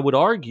 And I would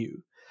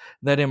argue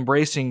that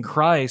embracing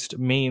Christ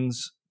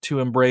means to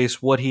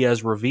embrace what he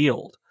has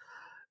revealed.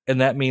 And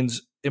that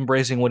means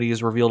embracing what he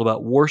has revealed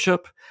about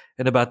worship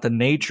and about the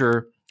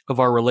nature of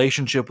our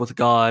relationship with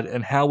God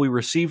and how we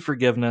receive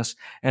forgiveness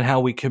and how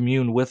we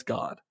commune with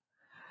God.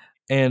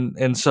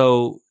 And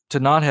so to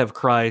not have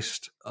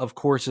Christ, of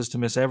course, is to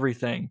miss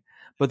everything.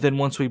 But then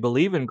once we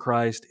believe in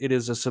Christ, it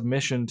is a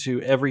submission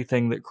to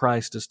everything that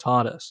Christ has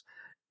taught us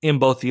in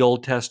both the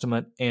Old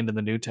Testament and in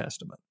the New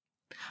Testament.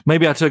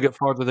 Maybe I took it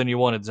farther than you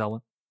wanted,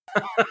 Zelen.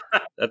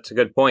 That's a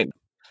good point.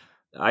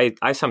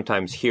 I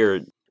sometimes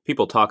hear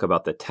people talk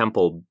about the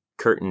temple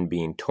curtain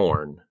being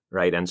torn,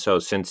 right? And so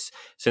since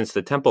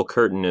the temple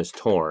curtain is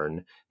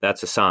torn,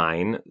 that's a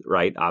sign,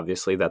 right,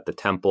 obviously, that the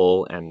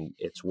temple and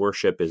its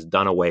worship is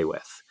done away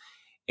with.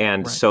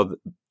 And Right. so,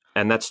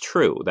 and that's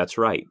true, that's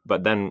right.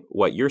 But then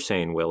what you're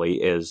saying,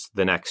 Willie, is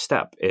the next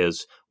step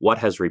is what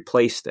has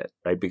replaced it,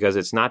 right? Because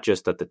it's not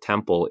just that the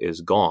temple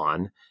is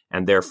gone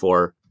and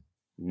therefore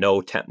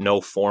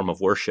no form of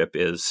worship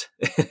is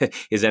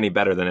is any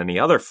better than any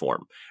other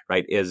form,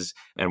 right?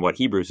 And what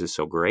Hebrews is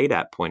so great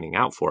at pointing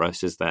out for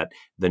us is that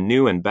the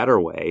new and better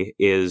way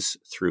is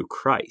through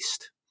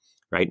Christ,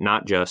 right?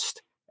 Not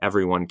just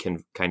everyone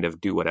can kind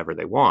of do whatever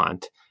they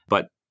want,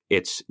 but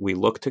we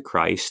look to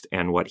Christ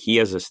and what he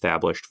has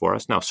established for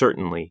us. Now,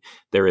 certainly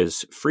there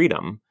is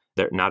freedom.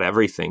 Not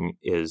everything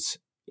is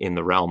in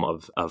the realm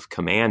of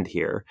command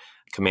here,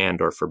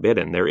 command or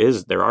forbidden.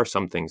 There are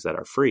some things that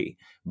are free.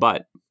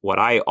 But what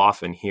I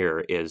often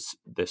hear is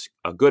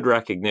a good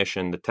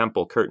recognition the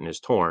temple curtain is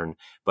torn,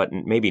 but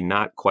maybe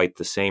not quite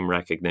the same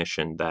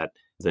recognition that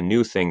the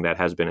new thing that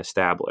has been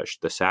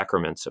established, the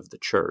sacraments of the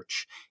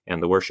church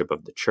and the worship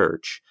of the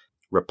church,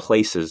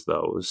 replaces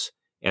those,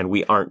 and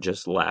we aren't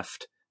just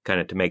left kind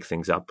of to make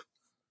things up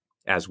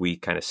as we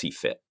kind of see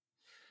fit.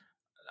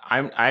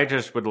 I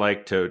just would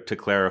like to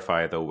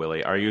clarify, though,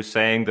 Willie. Are you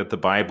saying that the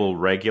Bible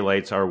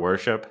regulates our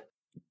worship?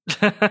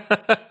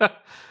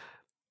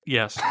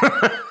 Yes.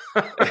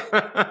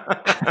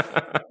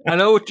 I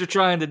know what you're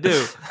trying to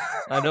do.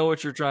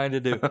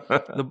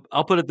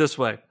 I'll put it this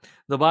way.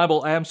 The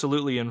Bible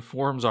absolutely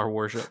informs our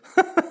worship.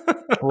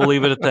 We'll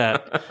leave it at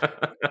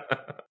that.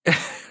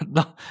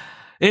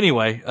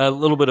 Anyway, a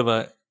little bit of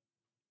a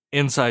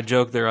inside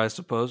joke there, I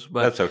suppose.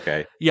 But That's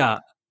okay. yeah,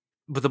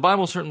 but the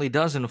Bible certainly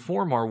does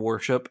inform our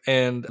worship,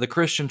 and the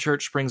Christian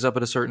church springs up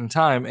at a certain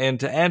time. And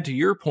to add to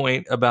your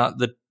point about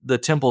the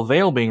temple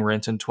veil being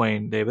rent in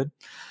twain, David,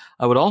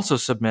 I would also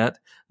submit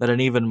that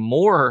an even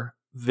more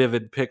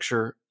vivid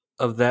picture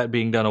of that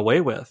being done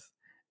away with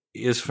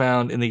is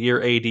found in the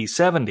year AD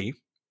 70,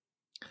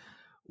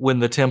 when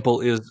the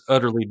temple is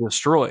utterly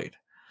destroyed.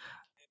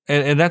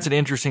 And that's an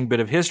interesting bit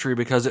of history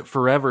because it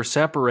forever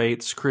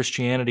separates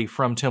Christianity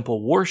from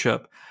temple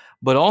worship,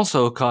 but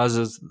also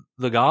causes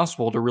the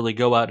gospel to really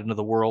go out into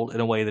the world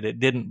in a way that it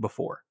didn't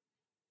before.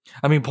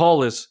 I mean,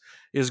 Paul is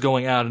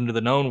going out into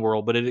the known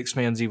world, but it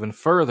expands even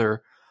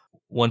further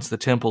once the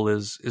temple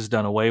is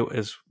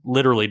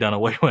literally done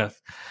away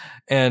with.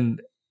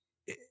 And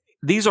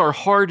these are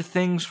hard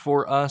things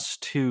for us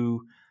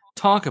to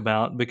talk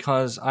about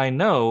because I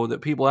know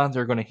that people out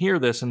there are going to hear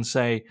this and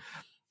say,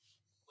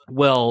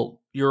 well,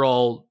 you're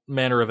all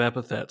manner of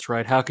epithets,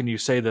 right? How can you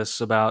say this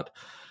about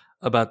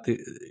the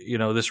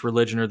this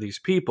religion or these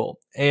people?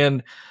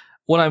 And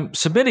what I'm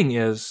submitting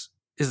is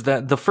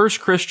that the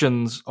first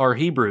Christians are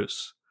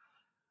Hebrews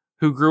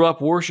who grew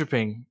up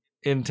worshiping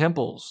in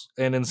temples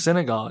and in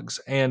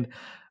synagogues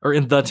or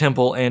in the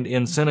temple and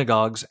in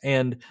synagogues,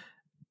 and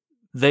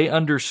they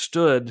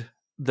understood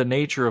the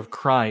nature of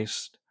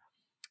Christ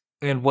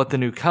and what the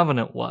new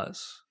covenant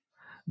was.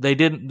 They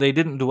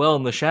didn't dwell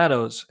in the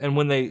shadows, and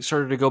when they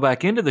started to go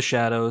back into the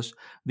shadows,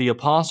 the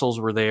apostles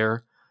were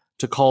there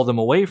to call them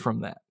away from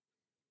that.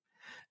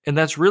 And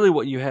that's really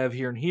what you have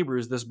here in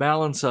Hebrews, this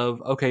balance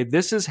of, okay,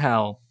 this is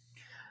how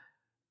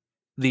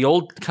the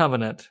old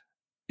covenant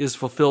is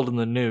fulfilled in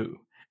the new.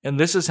 And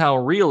this is how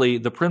really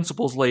the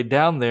principles laid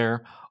down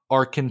there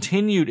are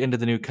continued into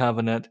the new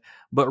covenant,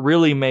 but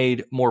really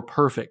made more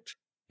perfect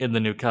in the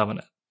new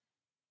covenant.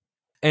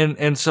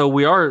 And so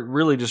we are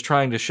really just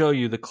trying to show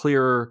you the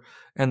clearer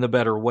and the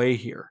better way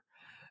here.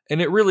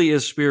 And it really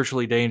is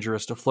spiritually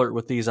dangerous to flirt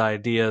with these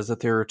ideas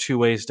that there are two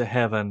ways to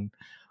heaven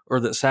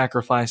or that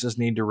sacrifices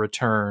need to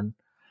return.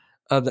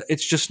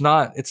 It's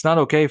not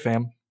okay,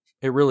 fam.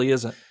 It really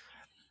isn't.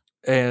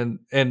 And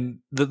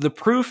the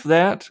proof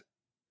that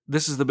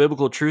this is the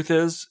biblical truth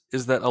is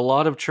that a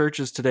lot of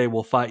churches today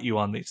will fight you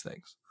on these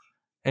things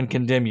and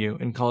condemn you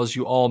and call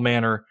you all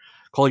manner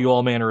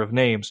of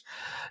names.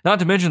 Not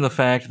to mention the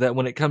fact that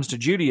when it comes to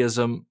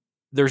Judaism,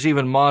 there's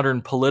even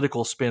modern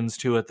political spins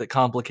to it that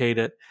complicate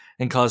it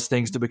and cause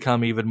things to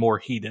become even more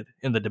heated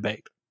in the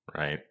debate.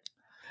 Right.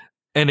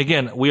 And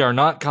again, we are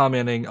not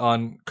commenting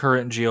on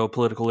current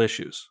geopolitical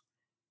issues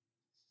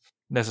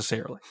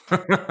necessarily.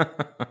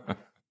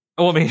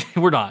 Oh, I mean,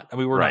 we're not. I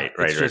mean, we're right,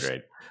 not.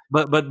 Right.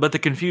 But the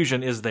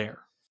confusion is there.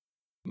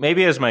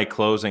 Maybe as my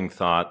closing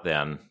thought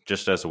then,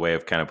 just as a way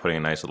of kind of putting a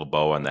nice little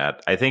bow on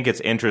that, I think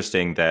it's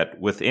interesting that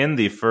within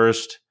the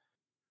first,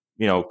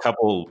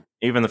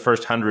 even the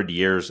first 100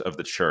 years of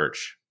the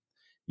church,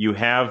 you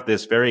have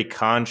this very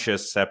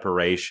conscious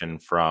separation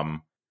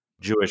from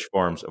Jewish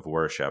forms of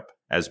worship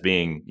as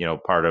being,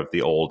 part of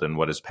the old and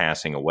what is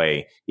passing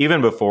away,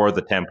 even before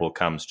the temple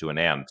comes to an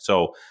end.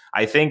 So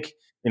I think,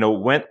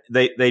 when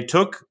they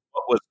took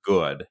what was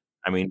good.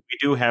 I mean, we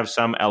do have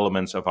some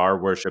elements of our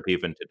worship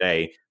even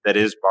today that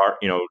is,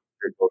 it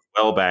goes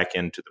well back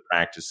into the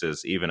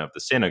practices even of the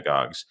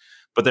synagogues.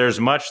 But there's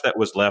much that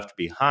was left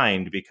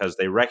behind because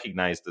they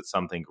recognized that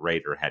something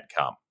greater had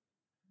come.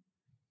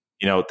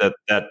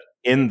 That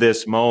in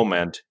this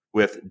moment,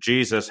 with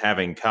Jesus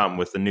having come,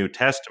 with the New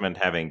Testament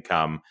having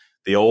come,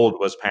 the old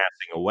was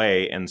passing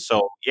away. And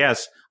so,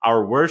 yes,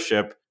 our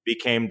worship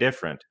became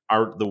different.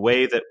 The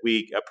way that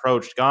we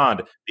approached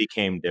God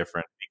became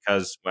different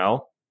because,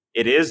 well,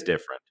 it is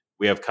different.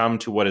 We have come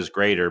to what is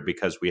greater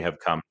because we have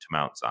come to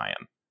Mount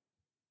Zion.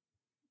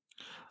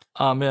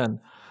 Amen.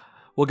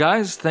 Well,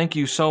 guys, thank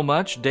you so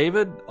much.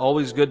 David,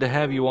 always good to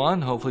have you on.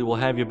 Hopefully we'll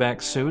have you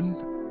back soon.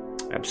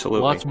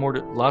 Absolutely.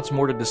 Lots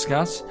more to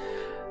discuss.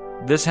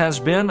 This has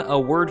been A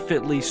Word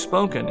Fitly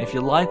Spoken. If you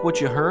like what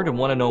you heard and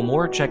want to know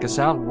more, check us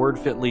out,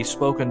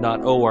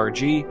 wordfitlyspoken.org,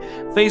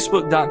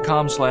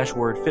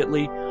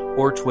 facebook.com/wordfitly,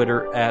 or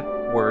Twitter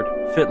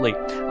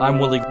 @wordfitly. I'm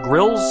Willie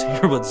Grills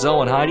here with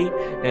Zoe and Heidi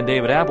and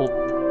David Apple.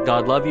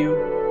 God love you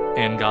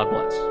and God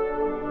bless.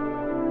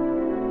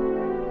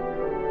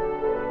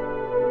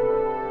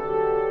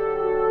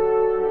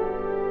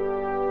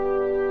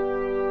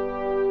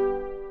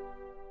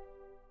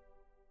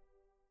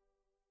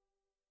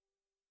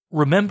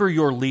 Remember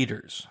your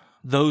leaders,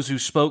 those who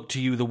spoke to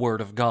you the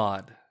word of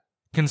God.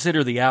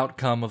 Consider the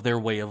outcome of their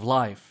way of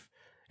life,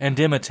 and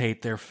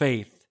imitate their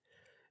faith.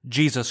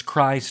 Jesus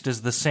Christ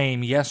is the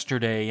same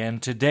yesterday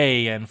and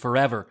today and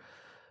forever.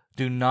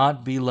 Do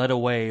not be led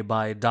away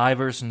by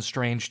diverse and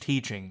strange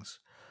teachings,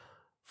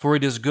 for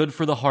it is good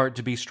for the heart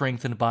to be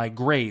strengthened by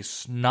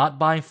grace, not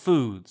by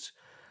foods,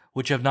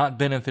 which have not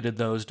benefited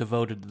those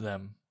devoted to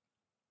them.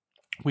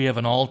 We have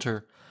an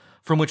altar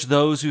from which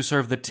those who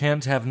serve the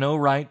tent have no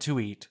right to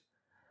eat.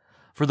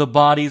 For the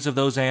bodies of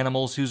those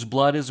animals whose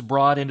blood is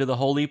brought into the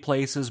holy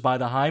places by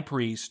the high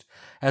priest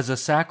as a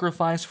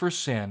sacrifice for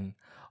sin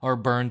are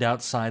burned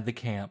outside the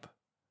camp.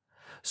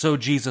 So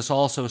Jesus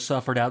also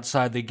suffered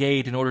outside the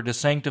gate in order to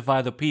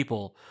sanctify the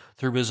people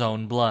through his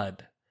own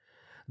blood.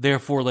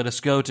 Therefore let us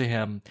go to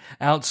him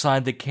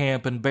outside the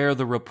camp and bear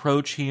the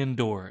reproach he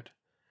endured.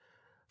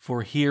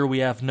 For here we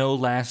have no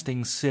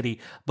lasting city,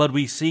 but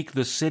we seek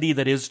the city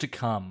that is to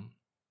come.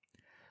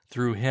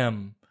 Through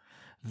him,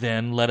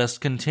 then, let us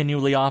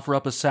continually offer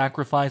up a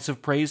sacrifice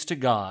of praise to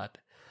God,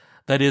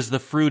 that is the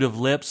fruit of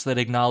lips that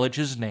acknowledge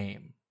his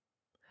name.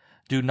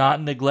 Do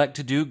not neglect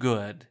to do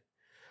good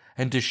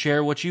and to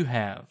share what you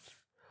have,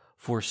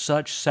 for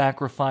such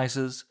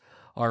sacrifices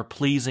are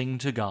pleasing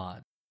to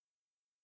God.